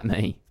 ladies come at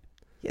me.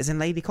 As in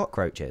lady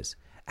cockroaches.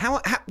 How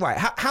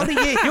do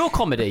you Your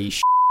comedy.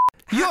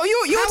 You're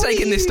how do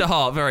taking this you- to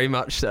heart very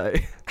much so.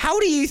 how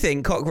do you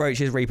think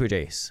cockroaches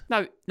reproduce?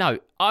 No,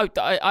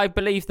 I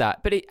believe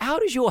that. But how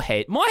does your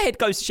head? My head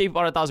goes to Cheaper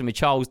by the Dozen with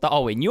Charles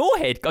Darwin. Your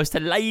head goes to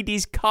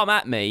ladies come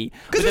at me.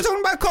 Because we're talking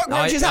about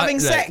cockroaches having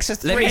look, sex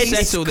for let me 3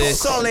 settle this.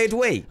 solid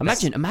weeks.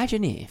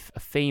 Imagine if a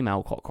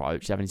female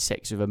cockroach is having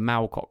sex with a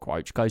male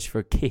cockroach, goes for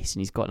a kiss, and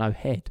he's got no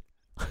head.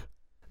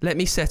 Let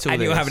me settle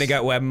And this. you're having to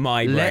go where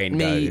my Let brain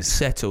me goes.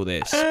 settle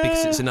this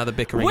because it's another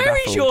bickering Where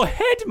battle. is your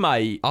head,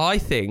 mate? I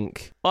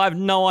think I have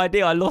no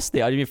idea. I lost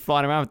it. I've been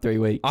flying around for 3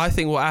 weeks.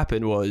 what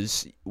happened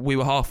was we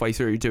were halfway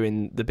through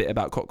doing the bit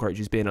about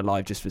cockroaches being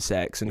alive just for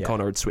sex, and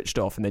Connor had switched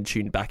off and then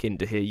tuned back in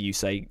to hear you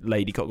say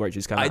lady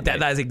cockroaches come at me.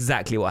 That is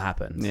exactly what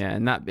happened. Yeah,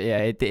 and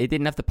it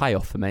didn't have the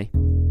payoff for me.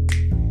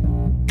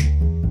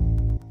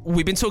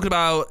 We've been talking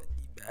about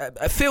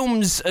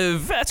films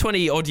of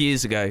 20 odd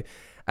years ago.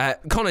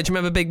 Connor, do you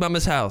remember Big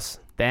Mama's House?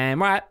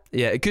 Damn right.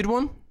 Yeah, a good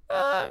one?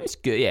 It's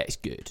good. Yeah, it's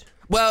good.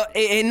 Well,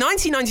 in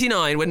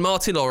 1999, when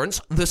Martin Lawrence,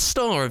 the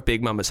star of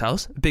Big Mama's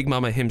House, Big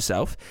Mama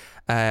himself,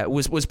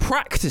 was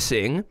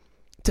practicing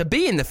to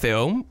be in the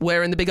film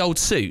wearing the big old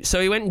suit.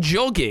 So he went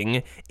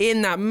jogging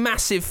in that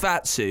massive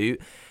fat suit.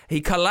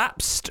 He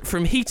collapsed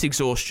from heat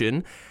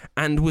exhaustion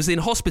and was in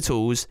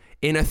hospitals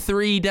in a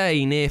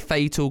 3-day near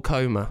fatal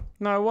coma.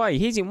 No way.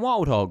 He's in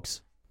Wild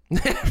Hogs.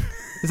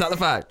 Is that the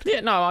fact? Yeah,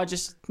 no, I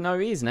just know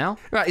he is now.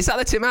 Right, is that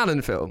the Tim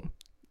Allen film?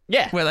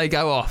 Yeah. Where they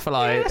go off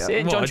like... Yeah, that's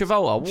it. John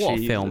Travolta. What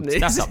a film.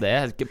 That's up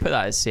there. Put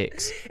that at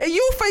 6. Are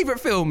your favourite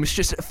films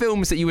just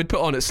films that you would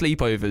put on at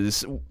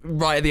sleepovers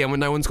right at the end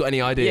when no one's got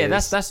any ideas?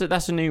 Yeah,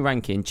 that's a new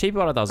ranking. Cheaper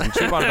by the Dozen.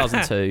 Cheaper by the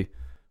Dozen 2.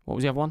 What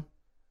was the other one?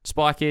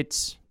 Spy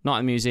Kids, Night at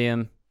the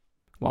Museum,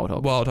 Wild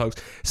Hogs. Wild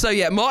Hogs. So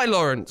yeah, Martin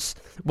Lawrence,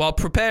 while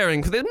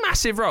preparing for the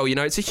massive role,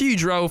 it's a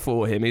huge role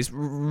for him. He's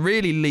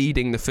really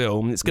leading the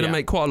film. It's going to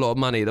make quite a lot of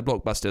money, the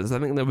blockbusters. I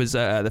think there was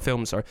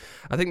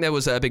I think there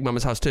was Big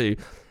Mama's House too.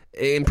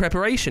 In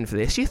preparation for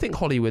this, you think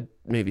Hollywood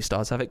movie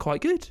stars have it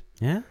quite good.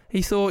 Yeah.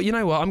 He thought, you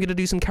know what, I'm going to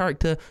do some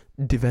character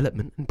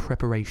development and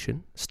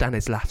preparation.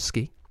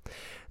 Stanislavski.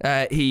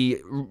 He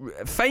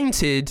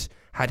fainted,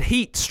 had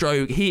heat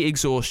stroke, heat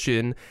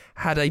exhaustion,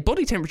 had a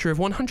body temperature of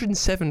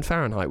 107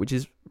 Fahrenheit, which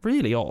is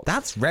really odd.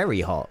 That's very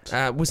hot.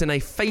 Was in a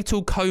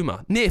fatal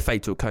coma, near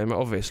fatal coma,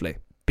 obviously,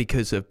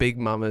 because of Big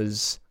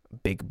Mama's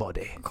big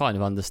body. Kind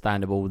of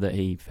understandable that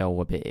he fell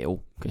a bit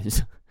ill,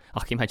 because I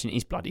can imagine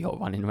he's bloody hot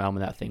running around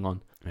with that thing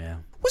on. Yeah.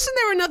 Wasn't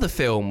there another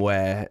film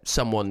where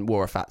someone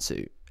wore a fat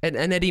suit?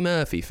 An Eddie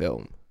Murphy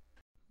film?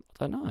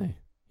 I don't know. You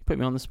put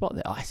me on the spot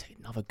there. I say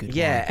another good one.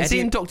 Yeah, is he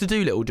in Dr.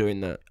 Dolittle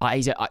doing that?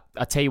 I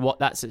tell you what,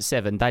 that's at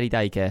 7. Daddy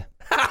Daycare.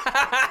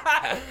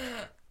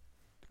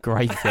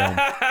 Great film.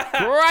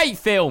 Great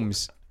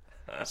films.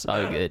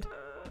 So good.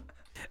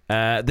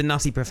 The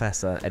Nutty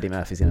Professor, Eddie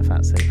Murphy's in a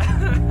fat suit.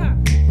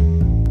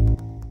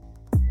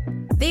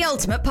 The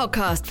ultimate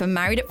podcast for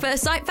Married at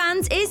First Sight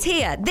fans is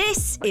here.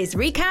 This is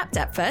Recapped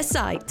at First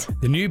Sight.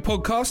 The new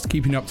podcast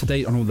keeping you up to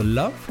date on all the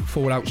love,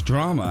 fallouts,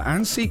 drama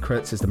and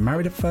secrets as the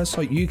Married at First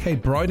Sight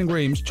UK bride and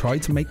grooms try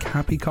to make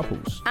happy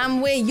couples.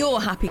 And we're your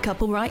happy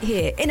couple right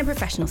here, in a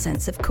professional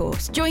sense, of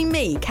course. Join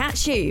me, Kat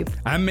Shube.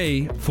 And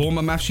me,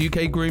 former MAFS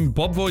UK groom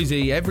Bob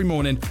Voisey, every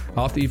morning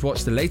after you've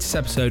watched the latest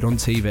episode on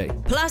TV.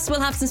 Plus, we'll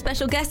have some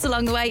special guests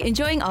along the way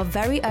enjoying our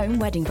very own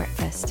wedding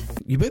breakfast.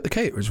 You booked the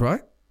caterers,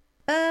 right?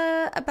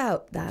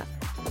 About that.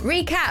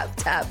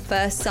 Recapped at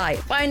First Sight.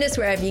 Find us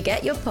wherever you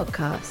get your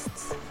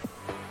podcasts.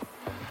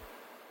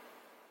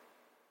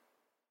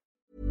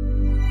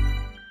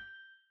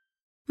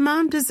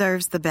 Mom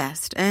deserves the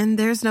best, and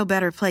there's no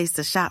better place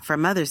to shop for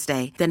Mother's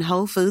Day than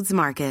Whole Foods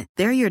Market.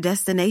 They're your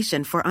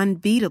destination for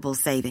unbeatable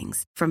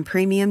savings, from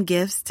premium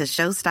gifts to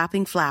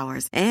show-stopping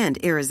flowers and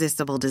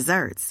irresistible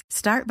desserts.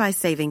 Start by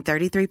saving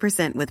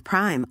 33% with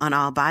Prime on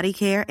all body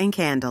care and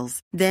candles.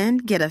 Then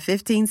get a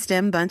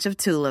 15-stem bunch of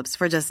tulips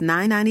for just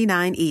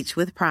 $9.99 each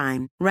with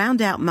Prime.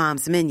 Round out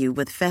Mom's menu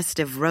with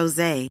festive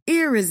rosé,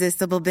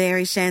 irresistible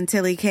berry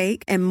chantilly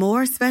cake, and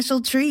more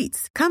special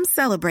treats. Come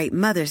celebrate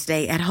Mother's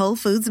Day at Whole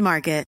Foods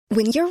Market.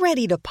 When you're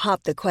ready to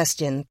pop the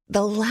question,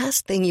 the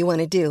last thing you want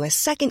to do is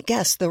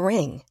second-guess the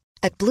ring.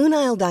 At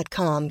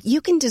BlueNile.com,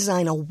 you can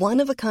design a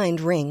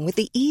one-of-a-kind ring with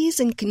the ease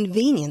and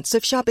convenience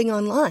of shopping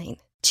online.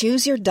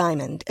 Choose your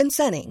diamond and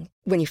setting.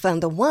 When you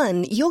find the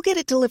one, you'll get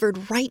it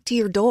delivered right to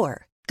your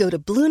door. Go to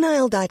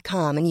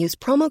BlueNile.com and use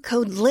promo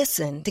code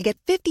LISTEN to get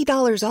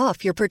 $50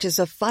 off your purchase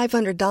of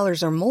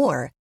 $500 or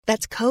more.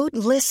 That's code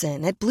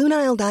LISTEN at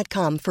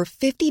BlueNile.com for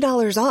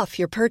 $50 off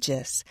your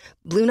purchase.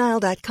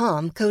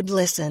 BlueNile.com, code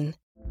LISTEN.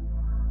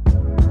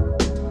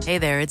 Hey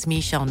there, it's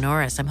Michelle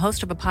Norris. I'm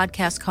host of a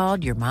podcast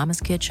called Your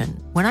Mama's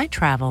Kitchen. When I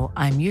travel,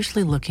 I'm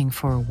usually looking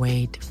for a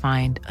way to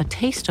find a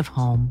taste of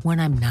home when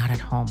I'm not at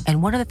home.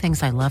 And one of the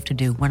things I love to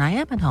do when I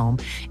am at home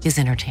is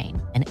entertain.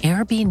 And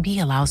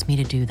Airbnb allows me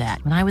to do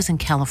that. When I was in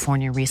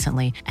California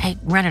recently, I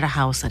rented a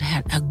house that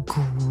had a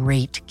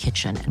great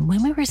kitchen. And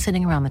when we were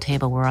sitting around the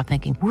table, we were all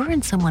thinking, we're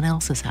in someone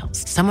else's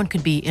house. Someone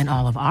could be in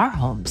all of our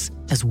homes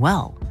as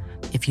well.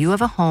 If you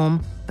have a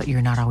home, but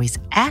you're not always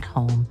at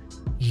home,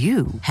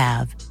 you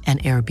have an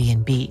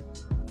Airbnb.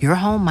 Your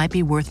home might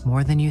be worth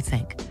more than you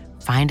think.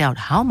 Find out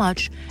how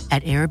much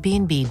at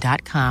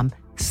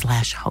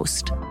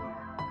airbnb.com/host.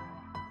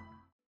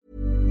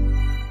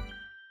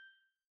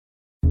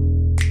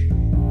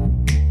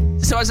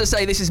 So as I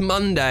say, this is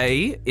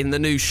Monday in the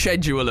new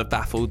schedule of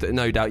Baffled that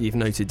no doubt you've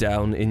noted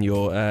down in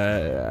your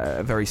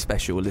very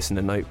special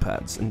listener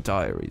notepads and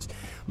diaries.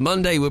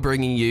 Monday we're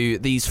bringing you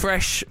these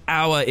fresh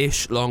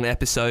hour-ish long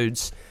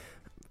episodes.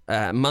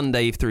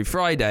 Monday through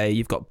Friday,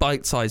 you've got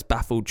bite-sized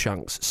Baffled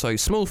chunks. So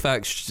small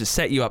facts to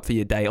set you up for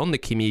your day on the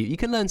commute. You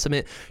can learn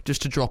something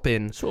just to drop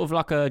in. Sort of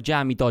like a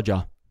jammy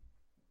dodger.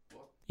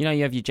 You know,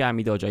 you have your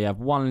jammy dodger. You have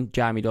one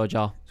jammy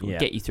dodger to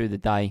get you through the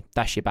day.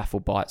 That's your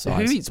Baffled bite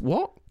size. Who eats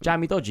what?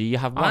 Jammy dodger. You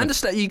have one. I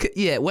understand.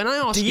 When I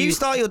ask Do you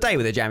start your day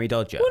with a jammy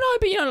dodger? Well, no,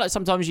 but you know, like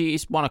sometimes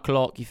it's 1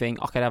 o'clock. You think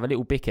I could have a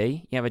little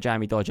bicky. You have a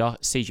jammy dodger,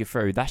 sees you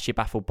through. That's your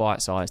Baffled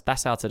bite size.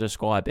 That's how to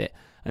describe it.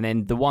 And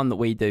then the one that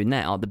we do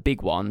now, the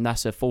big one,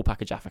 that's a full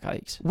pack of Jaffa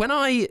cakes. When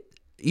I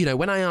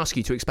ask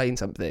you to explain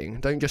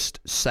something, don't just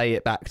say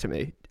it back to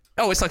me.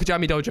 Oh, it's like a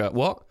jammy dodger.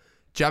 What?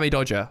 Jammy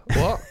dodger.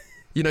 What?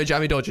 You know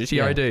jammy dodgers?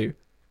 Yeah, I do.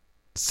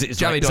 It's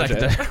jammy like,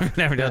 dodger.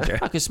 Jammy dodger.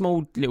 Like a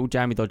small little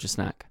jammy dodger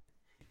snack.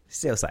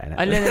 Still saying it.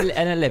 And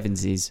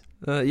 11s.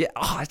 Yeah.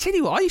 Oh, I tell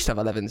you what, I used to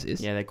have 11s.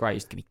 Yeah, they're great.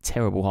 It's going to be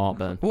terrible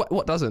heartburn.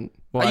 What doesn't?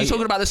 Well, are you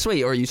talking about the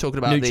sweet, or are you talking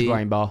about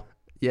Nutri-Grain bar.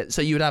 Yeah,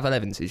 so you would have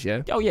 11s,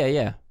 yeah? Oh,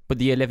 yeah. But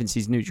the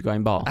 11s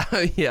Nutri-Grain bar.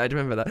 Oh, yeah, I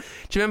remember that. Do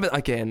you remember,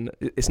 again,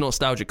 it's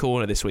Nostalgia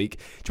Corner this week.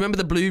 Do you remember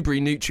the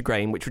blueberry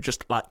Nutri-Grain, which would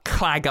just, like,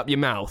 clag up your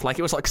mouth? Like,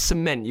 it was like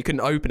cement. You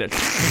couldn't open it.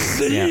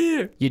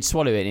 Yeah. You'd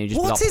swallow it and you'd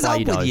just What be is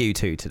like up with you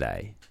two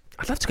today?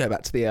 I'd love to go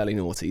back to the early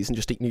noughties and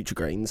just eat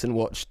Nutri-Grains and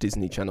watch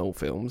Disney Channel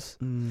films.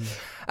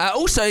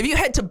 Also, if you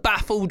head to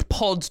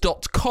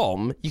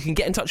baffledpods.com, you can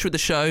get in touch with the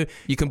show,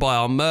 you can buy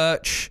our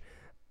merch,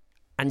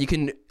 and you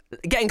can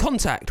get in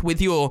contact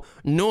with your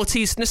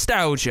noughties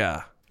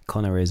nostalgia.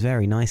 Connor is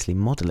very nicely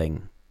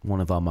modelling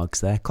one of our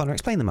mugs there. Connor,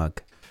 explain the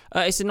mug.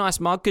 It's a nice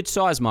mug, good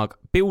size mug,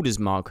 builder's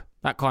mug,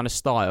 that kind of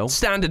style.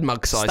 Standard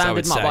mug size, I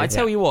would mug. say. But I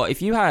tell you what,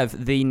 if you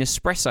have the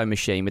Nespresso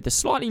machine with the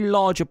slightly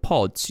larger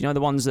pods, you know,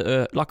 the ones that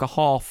are like a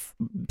half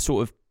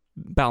sort of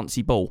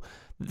bouncy ball,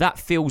 that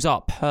fills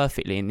up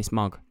perfectly in this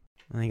mug.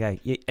 There you go.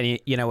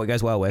 You know what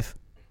goes well with?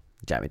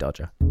 Jamie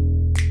Dodger.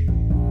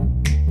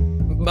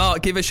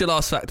 Mark, give us your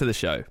last fact of the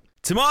show.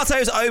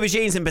 Tomatoes,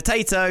 aubergines and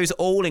potatoes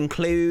all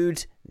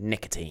include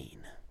nicotine.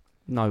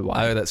 No way.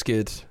 Oh, that's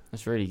good.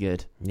 That's really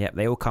good. Yep,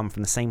 they all come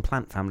from the same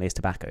plant family as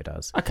tobacco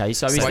does. Okay,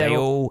 so they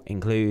all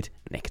include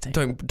nicotine.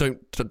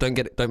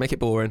 Don't make it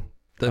boring.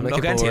 Don't make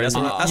it boring.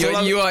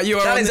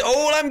 That is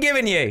all I'm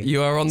giving you.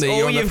 You are on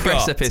the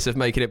precipice of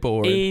making it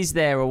boring. Is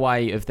there a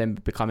way of them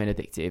becoming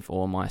addictive,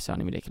 or am I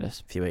sounding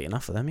ridiculous? If you eat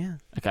enough of them, yeah.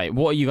 Okay,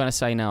 what are you going to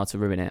say now to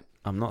ruin it?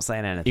 I'm not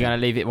saying anything. You're going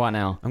to leave it right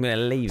now? I'm going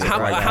to leave it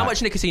How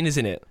much nicotine is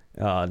in it?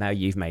 Oh, now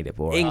you've made it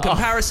boring. In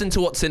comparison to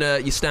what's in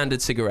your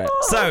standard cigarette.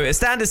 So, a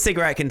standard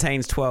cigarette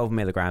contains 12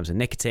 milligrams of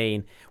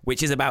nicotine,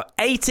 which is about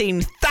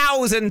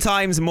 18,000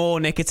 times more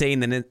nicotine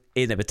than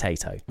in a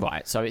potato.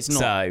 Right, so it's not...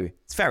 So,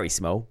 it's very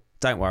small.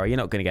 Don't worry, you're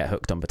not going to get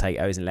hooked on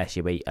potatoes unless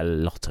you eat a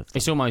lot of them.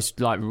 It's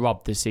almost like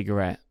rub the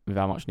cigarette with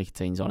how much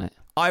nicotine's on it.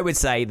 I would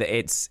say that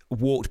it's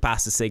walked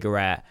past a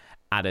cigarette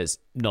and has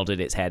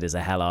nodded its head as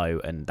a hello,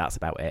 and that's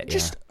about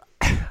it.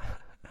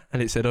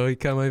 And it said, "Oh,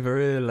 come over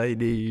here,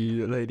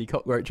 lady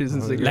cockroaches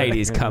and cigarettes."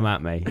 Ladies, come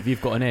at me. If you've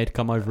got an head,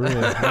 come over here.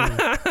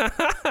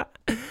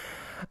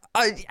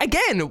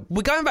 Again,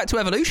 we're going back to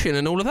evolution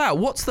and all of that.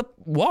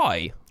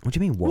 Why? What do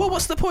you mean, why? Well,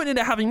 what's the point in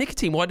it having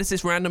nicotine? Why does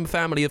this random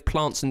family of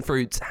plants and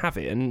fruits have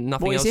it and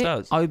nothing else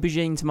does?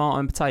 Aubergine, tomato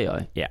and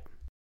potato? Yeah.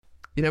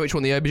 You know which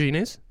one the aubergine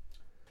is?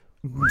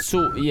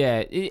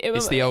 Yeah.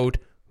 It's the old...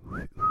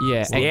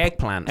 Yeah. It's the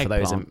eggplant for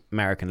those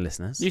American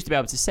listeners. You used to be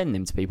able to send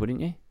them to people,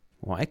 didn't you?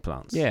 What,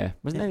 eggplants? Yeah.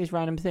 Wasn't there this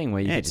random thing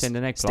where you could send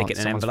an eggplant stick it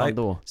in an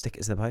envelope, stick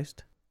it to the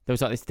post? There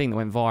was like this thing that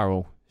went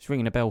viral. It's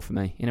ringing a bell for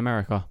me in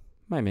America.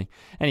 Maybe.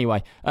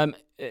 Anyway. Are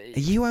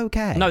you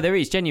okay? No, there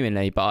is,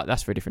 genuinely, but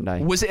that's for a different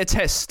day. Was it a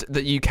test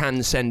that you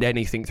can send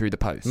anything through the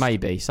post?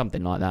 Maybe,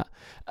 something like that.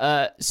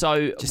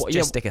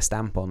 Just stick a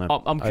stamp on it.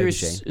 I'm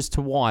curious as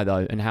to why,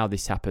 though, and how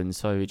this happens.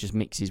 So it just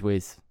mixes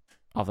with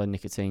other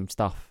nicotine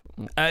stuff.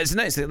 So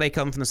notice that they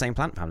come from the same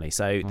plant family.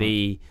 So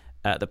the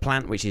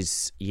plant which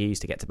is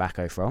used to get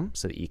tobacco from,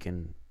 so that you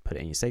can put it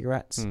in your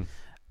cigarettes,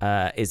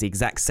 is the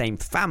exact same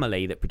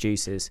family that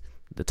produces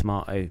the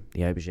tomato,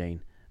 the aubergine,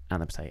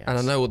 and the potatoes. And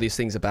I know all these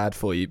things are bad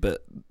for you,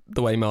 but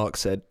the way Mark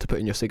said to put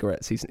in your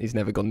cigarettes, he's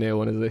never gone near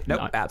one, has he?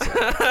 Nope,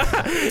 absolutely.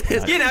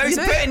 You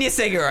put in your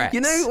cigarettes.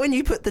 You know when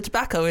you put the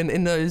tobacco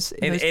in those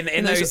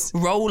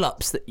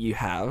roll-ups that you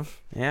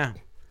have? Yeah,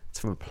 it's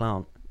from a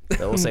plant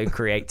that also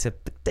creates a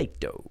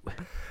potato.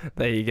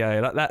 There you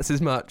go. That's as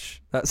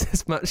much.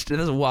 That's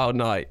a wild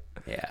night.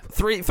 Yeah.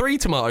 Three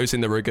tomatoes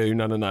in the ragoon.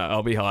 No.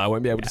 I'll be high. I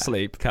won't be able to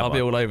sleep. I'll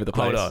be all over the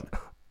place. Hold on.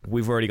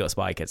 We've already got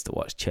Spy Kids to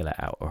watch. Chill it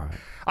out, all right.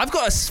 I've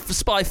got a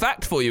spy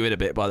fact for you in a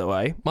bit, by the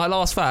way. My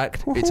last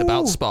fact, it's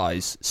about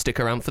spies. Stick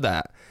around for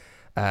that.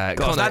 God,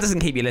 if that doesn't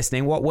keep you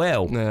listening, what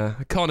will?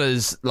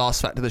 Connor's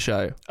last fact of the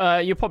show.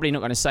 You're probably not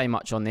going to say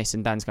much on this,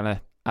 and Dan's going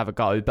to have a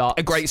go, but...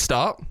 A great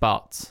start.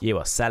 But... You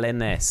are selling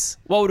this.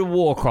 World of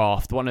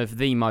Warcraft, one of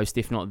the most,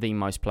 if not the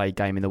most played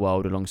game in the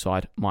world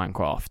alongside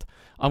Minecraft.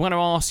 I'm going to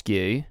ask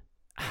you...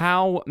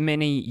 How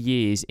many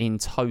years in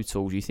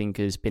total do you think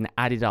has been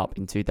added up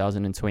in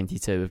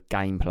 2022 of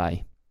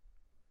gameplay?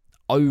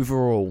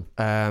 Overall?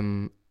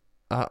 I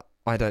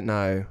don't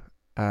know.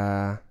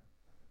 A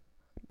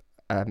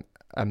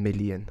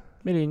million.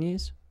 Million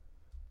years?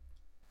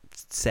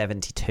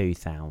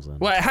 72,000.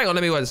 Wait, hang on,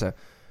 let me wait a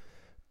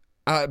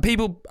second.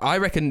 People, I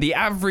reckon the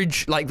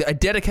average, like a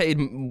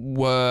dedicated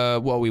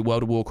World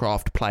of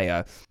Warcraft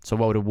player. So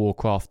World of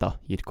Warcrafter,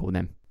 you'd call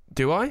them.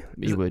 Do I?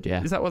 You would,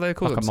 yeah. Is that what they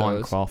call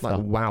themselves? Like a Minecrafter. Like a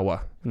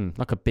wower.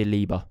 Like a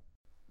believer.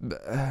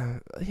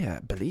 Yeah,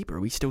 believer. Are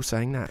we still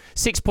saying that?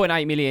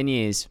 6.8 million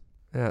years.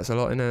 Yeah, that's a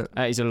lot, isn't it?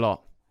 That is a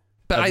lot.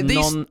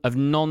 of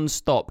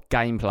non-stop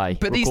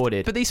gameplay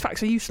recorded. But these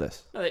facts are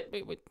useless.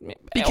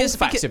 Because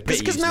facts are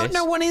pretty useless.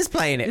 no one is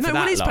playing it for that long. No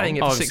one is paying it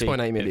for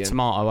 6.8 million.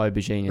 Tomato,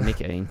 aubergine and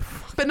nicotine.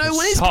 But no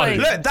one is paying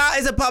it. Look, that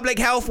is a public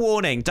health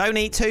warning. Don't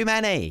eat too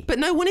many. But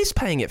no one is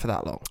paying it for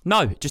that long.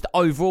 No, just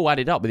overall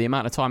added up with the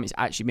amount of time it's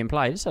actually been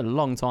played. It's a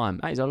long time.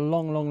 That is a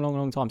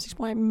long time.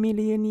 6.8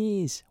 million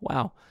years.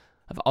 Wow.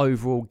 Of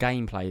overall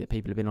gameplay that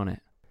people have been on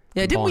it.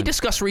 Yeah, didn't we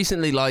discuss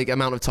recently, like,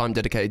 amount of time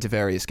dedicated to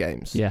various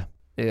games? Yeah.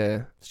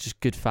 Yeah. It's just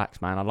good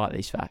facts, man. I like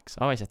these facts.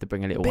 I always have to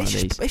bring a little one of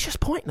these. It's just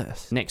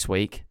pointless. Next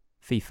week,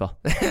 FIFA.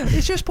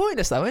 It's just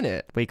pointless, though, isn't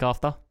it? Week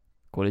after,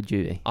 Call of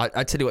Duty.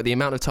 I tell you what, the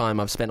amount of time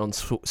I've spent on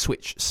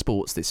Switch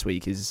Sports this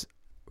week is...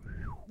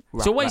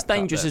 It's always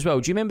dangerous as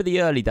well. Do you remember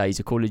the early days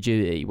of Call of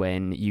Duty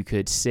when you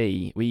could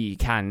see, we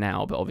can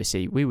now, but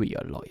obviously we were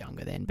a lot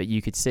younger then, but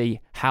you could see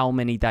how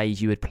many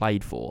days you had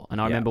played for.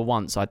 And I remember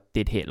once I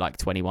did hit like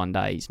 21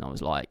 days and I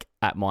was like,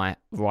 at my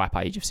ripe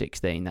age of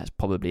 16, that's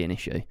probably an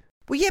issue.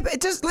 Well, yeah, but it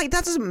does, like,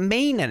 that doesn't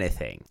mean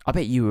anything. I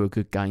bet you were a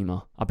good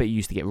gamer. I bet you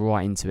used to get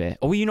right into it.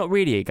 Or were you not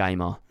really a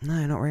gamer?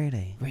 No, not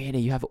really. Really?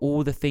 You have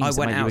all the things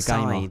that make you a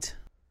gamer.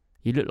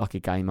 You look like a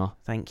gamer.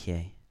 Thank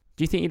you.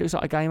 Do you think he looks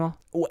like a gamer?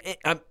 Well,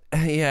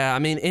 yeah, I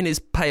mean, in his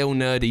pale,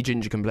 nerdy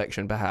ginger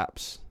complexion,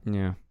 perhaps.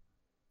 Yeah.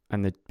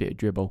 And the bit of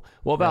dribble.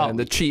 What about... and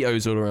the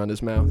Cheetos all around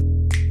his mouth.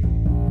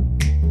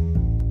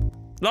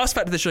 Last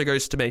fact of the show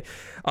goes to me.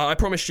 I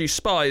promised you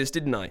spies,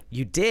 didn't I?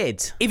 You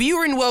did. If you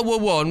were in World War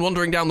I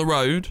wandering down the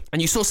road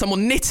and you saw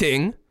someone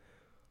knitting,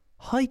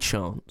 high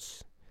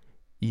chance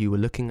you were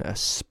looking at a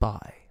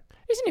spy.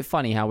 Isn't it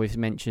funny how we've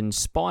mentioned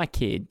Spy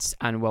Kids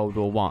and World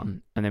War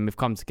One, and then we've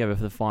come together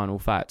for the final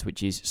fact,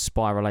 which is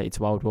spy related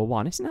to World War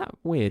One? Isn't that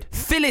weird?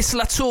 Phyllis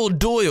Latour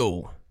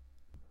Doyle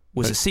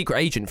was a secret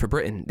agent for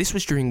Britain. This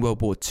was during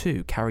World War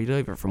II, carried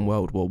over from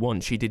World War I.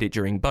 She did it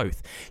during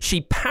both.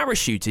 She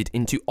parachuted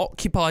into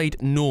occupied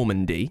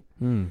Normandy,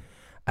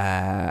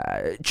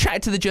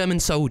 chatted to the German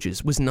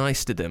soldiers, was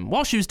nice to them.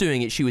 While she was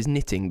doing it, she was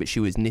knitting, but she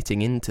was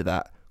knitting into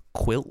that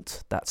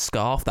quilt, that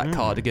scarf, that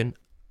cardigan,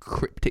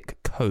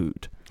 cryptic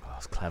code.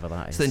 That's clever,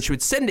 that is. So then she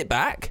would send it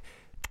back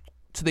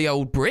to the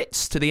old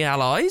Brits, to the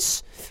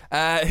Allies,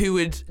 who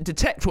would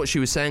detect what she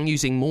was saying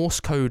using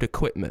Morse code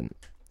equipment.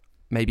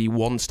 Maybe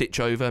one stitch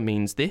over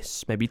means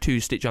this, maybe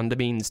two stitch under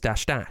means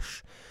dash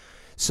dash.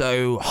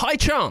 So high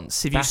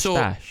chance if you saw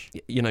dash.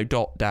 You know,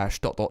 dot dash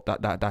dot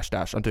dot dash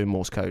dash. I'm doing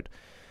Morse code.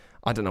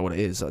 I don't know what it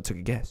is. I took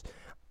a guess.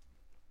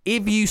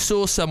 If you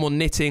saw someone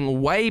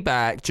knitting way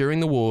back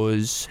during the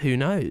wars, who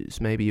knows?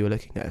 Maybe you were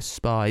looking at a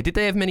spy. Did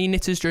they have many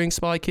knitters during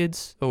Spy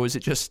Kids? Or was it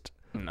just...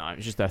 No, it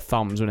was just their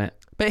thumbs, wasn't it?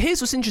 But here's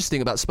what's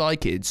interesting about Spy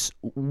Kids.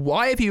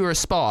 Why, if you were a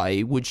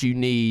spy, would you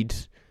need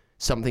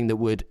something that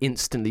would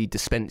instantly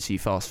dispense you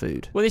fast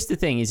food? Well, this is the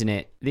thing, isn't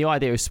it? The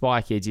idea of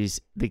Spy Kids is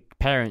the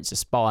parents are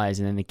spies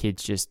and then the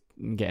kids just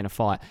get in a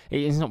fight.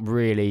 It's not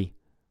really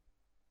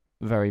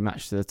very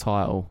much to the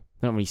title.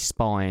 They're not really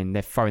spying.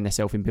 They're throwing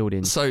themselves in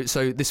buildings. So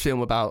this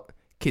film about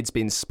kids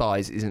being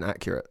spies isn't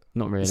accurate?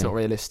 Not really. It's not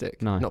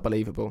realistic? No. Not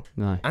believable?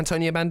 No.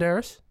 Antonio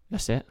Banderas?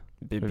 That's it.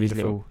 Beautiful. With his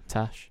little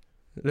tash.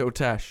 Little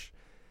tash.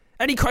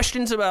 Any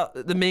questions about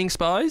them being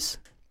spies?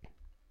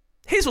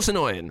 Here's what's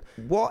annoying.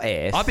 What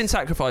if... I've been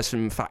sacrificed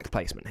from fact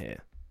placement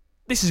here.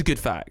 This is a good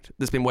fact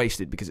that's been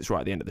wasted because it's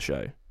right at the end of the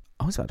show.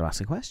 I was about to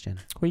ask a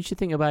question. Well, you should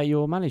think about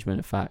your management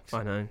of facts.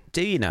 I know.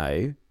 Do you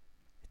know,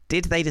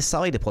 did they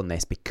decide upon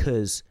this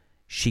because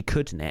she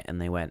could knit and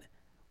they went,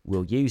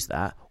 we'll use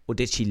that? Or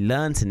did she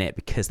learn to knit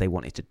because they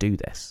wanted to do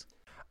this?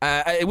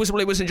 It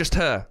wasn't just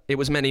her. It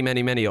was many,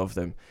 many, many of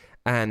them.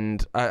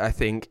 And I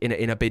think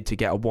in a bid to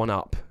get a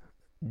one-up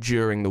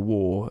during the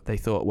war, they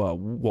thought, well,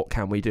 what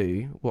can we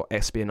do? What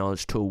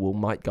espionage tool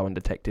might go on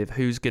detective?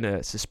 Who's going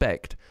to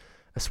suspect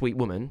a sweet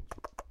woman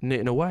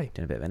knitting away?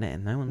 Doing a bit of a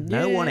knitting.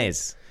 No one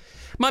is.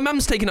 My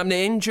mum's taken up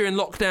knitting during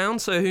lockdown,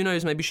 so who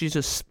knows? Maybe she's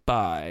a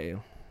spy.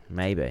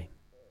 Maybe.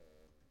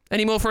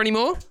 Any more?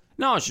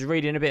 No, I was just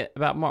reading a bit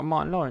about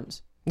Martin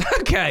Lawrence.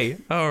 Okay,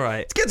 all right.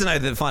 It's good to know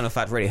that the final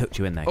fact really hooked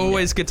you in there.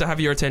 Always good to have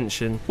your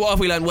attention. What have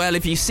we learned? Well,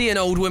 if you see an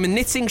old woman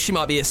knitting, she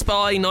might be a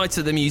spy. Night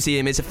at the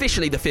Museum is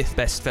officially the 5th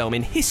best film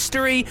in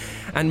history.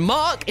 And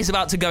Mark is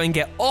about to go and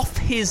get off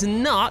his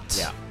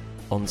nut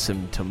on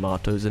some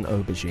tomatoes and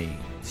aubergine.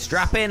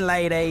 Strap in,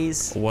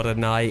 ladies. What a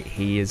night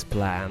he is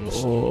planned.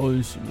 Oh,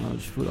 I just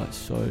feel like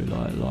so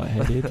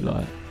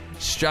lightheaded.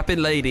 Strap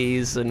in,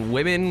 ladies, and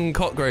women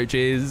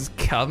cockroaches,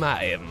 come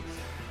at him.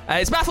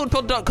 It's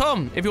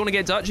baffledpod.com if you want to get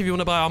in touch, if you want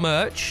to buy our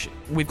merch.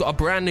 We've got a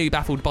brand new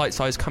Baffled Bite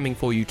Size coming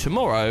for you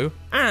tomorrow,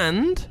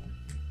 and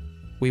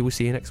we will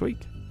see you next week.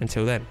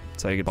 Until then,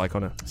 say goodbye,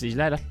 Connor. See you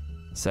later.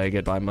 Say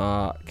goodbye,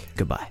 Mark.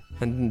 Goodbye.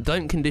 And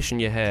don't condition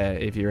your hair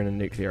if you're in a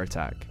nuclear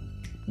attack.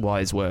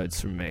 Wise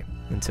words from me.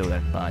 Until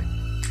then, bye.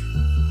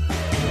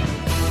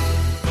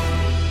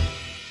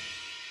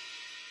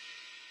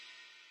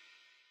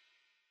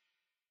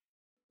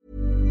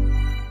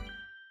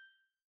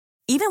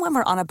 Even when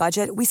we're on a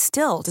budget, we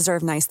still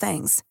deserve nice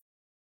things.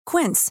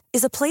 Quince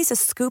is a place to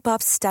scoop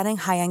up stunning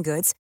high-end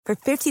goods for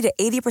 50 to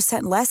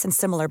 80% less than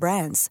similar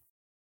brands.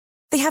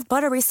 They have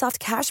buttery soft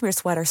cashmere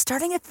sweaters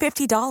starting at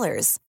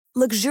 $50,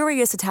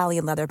 luxurious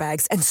Italian leather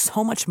bags, and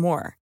so much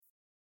more.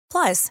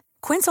 Plus,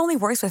 Quince only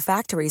works with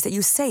factories that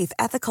use safe,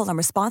 ethical, and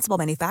responsible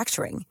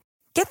manufacturing.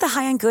 Get the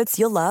high-end goods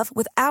you'll love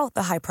without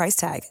the high price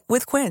tag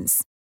with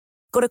Quince.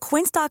 Go to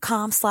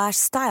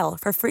quince.com/style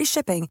for free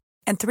shipping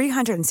and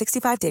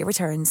 365-day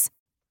returns.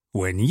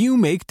 When you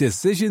make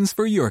decisions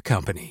for your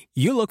company,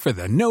 you look for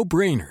the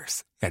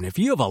no-brainers. And if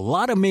you have a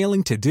lot of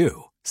mailing to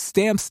do,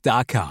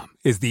 Stamps.com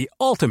is the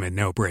ultimate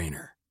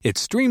no-brainer. It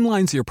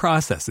streamlines your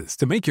processes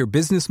to make your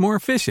business more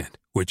efficient,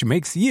 which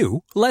makes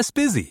you less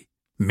busy.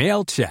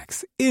 Mail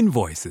checks,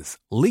 invoices,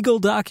 legal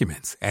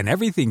documents, and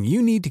everything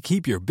you need to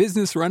keep your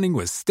business running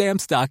with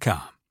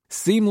Stamps.com.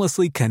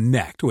 Seamlessly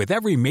connect with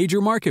every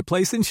major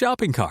marketplace and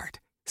shopping cart.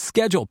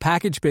 Schedule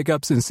package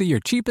pickups and see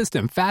your cheapest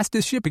and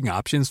fastest shipping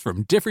options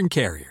from different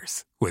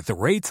carriers. With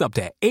rates up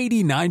to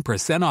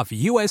 89% off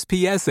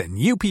USPS and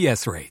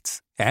UPS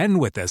rates.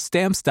 And with the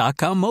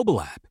Stamps.com mobile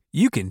app,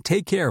 you can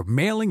take care of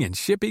mailing and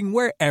shipping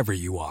wherever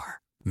you are.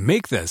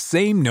 Make the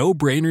same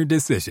no-brainer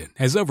decision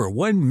as over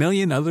 1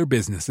 million other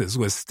businesses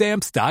with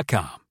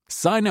Stamps.com.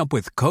 Sign up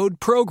with code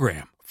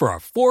PROGRAM for a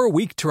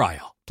 4-week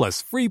trial,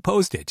 plus free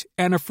postage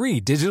and a free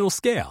digital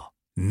scale.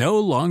 No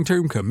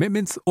long-term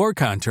commitments or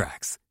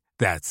contracts.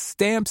 That's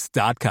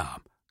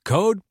Stamps.com.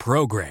 Code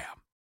PROGRAM.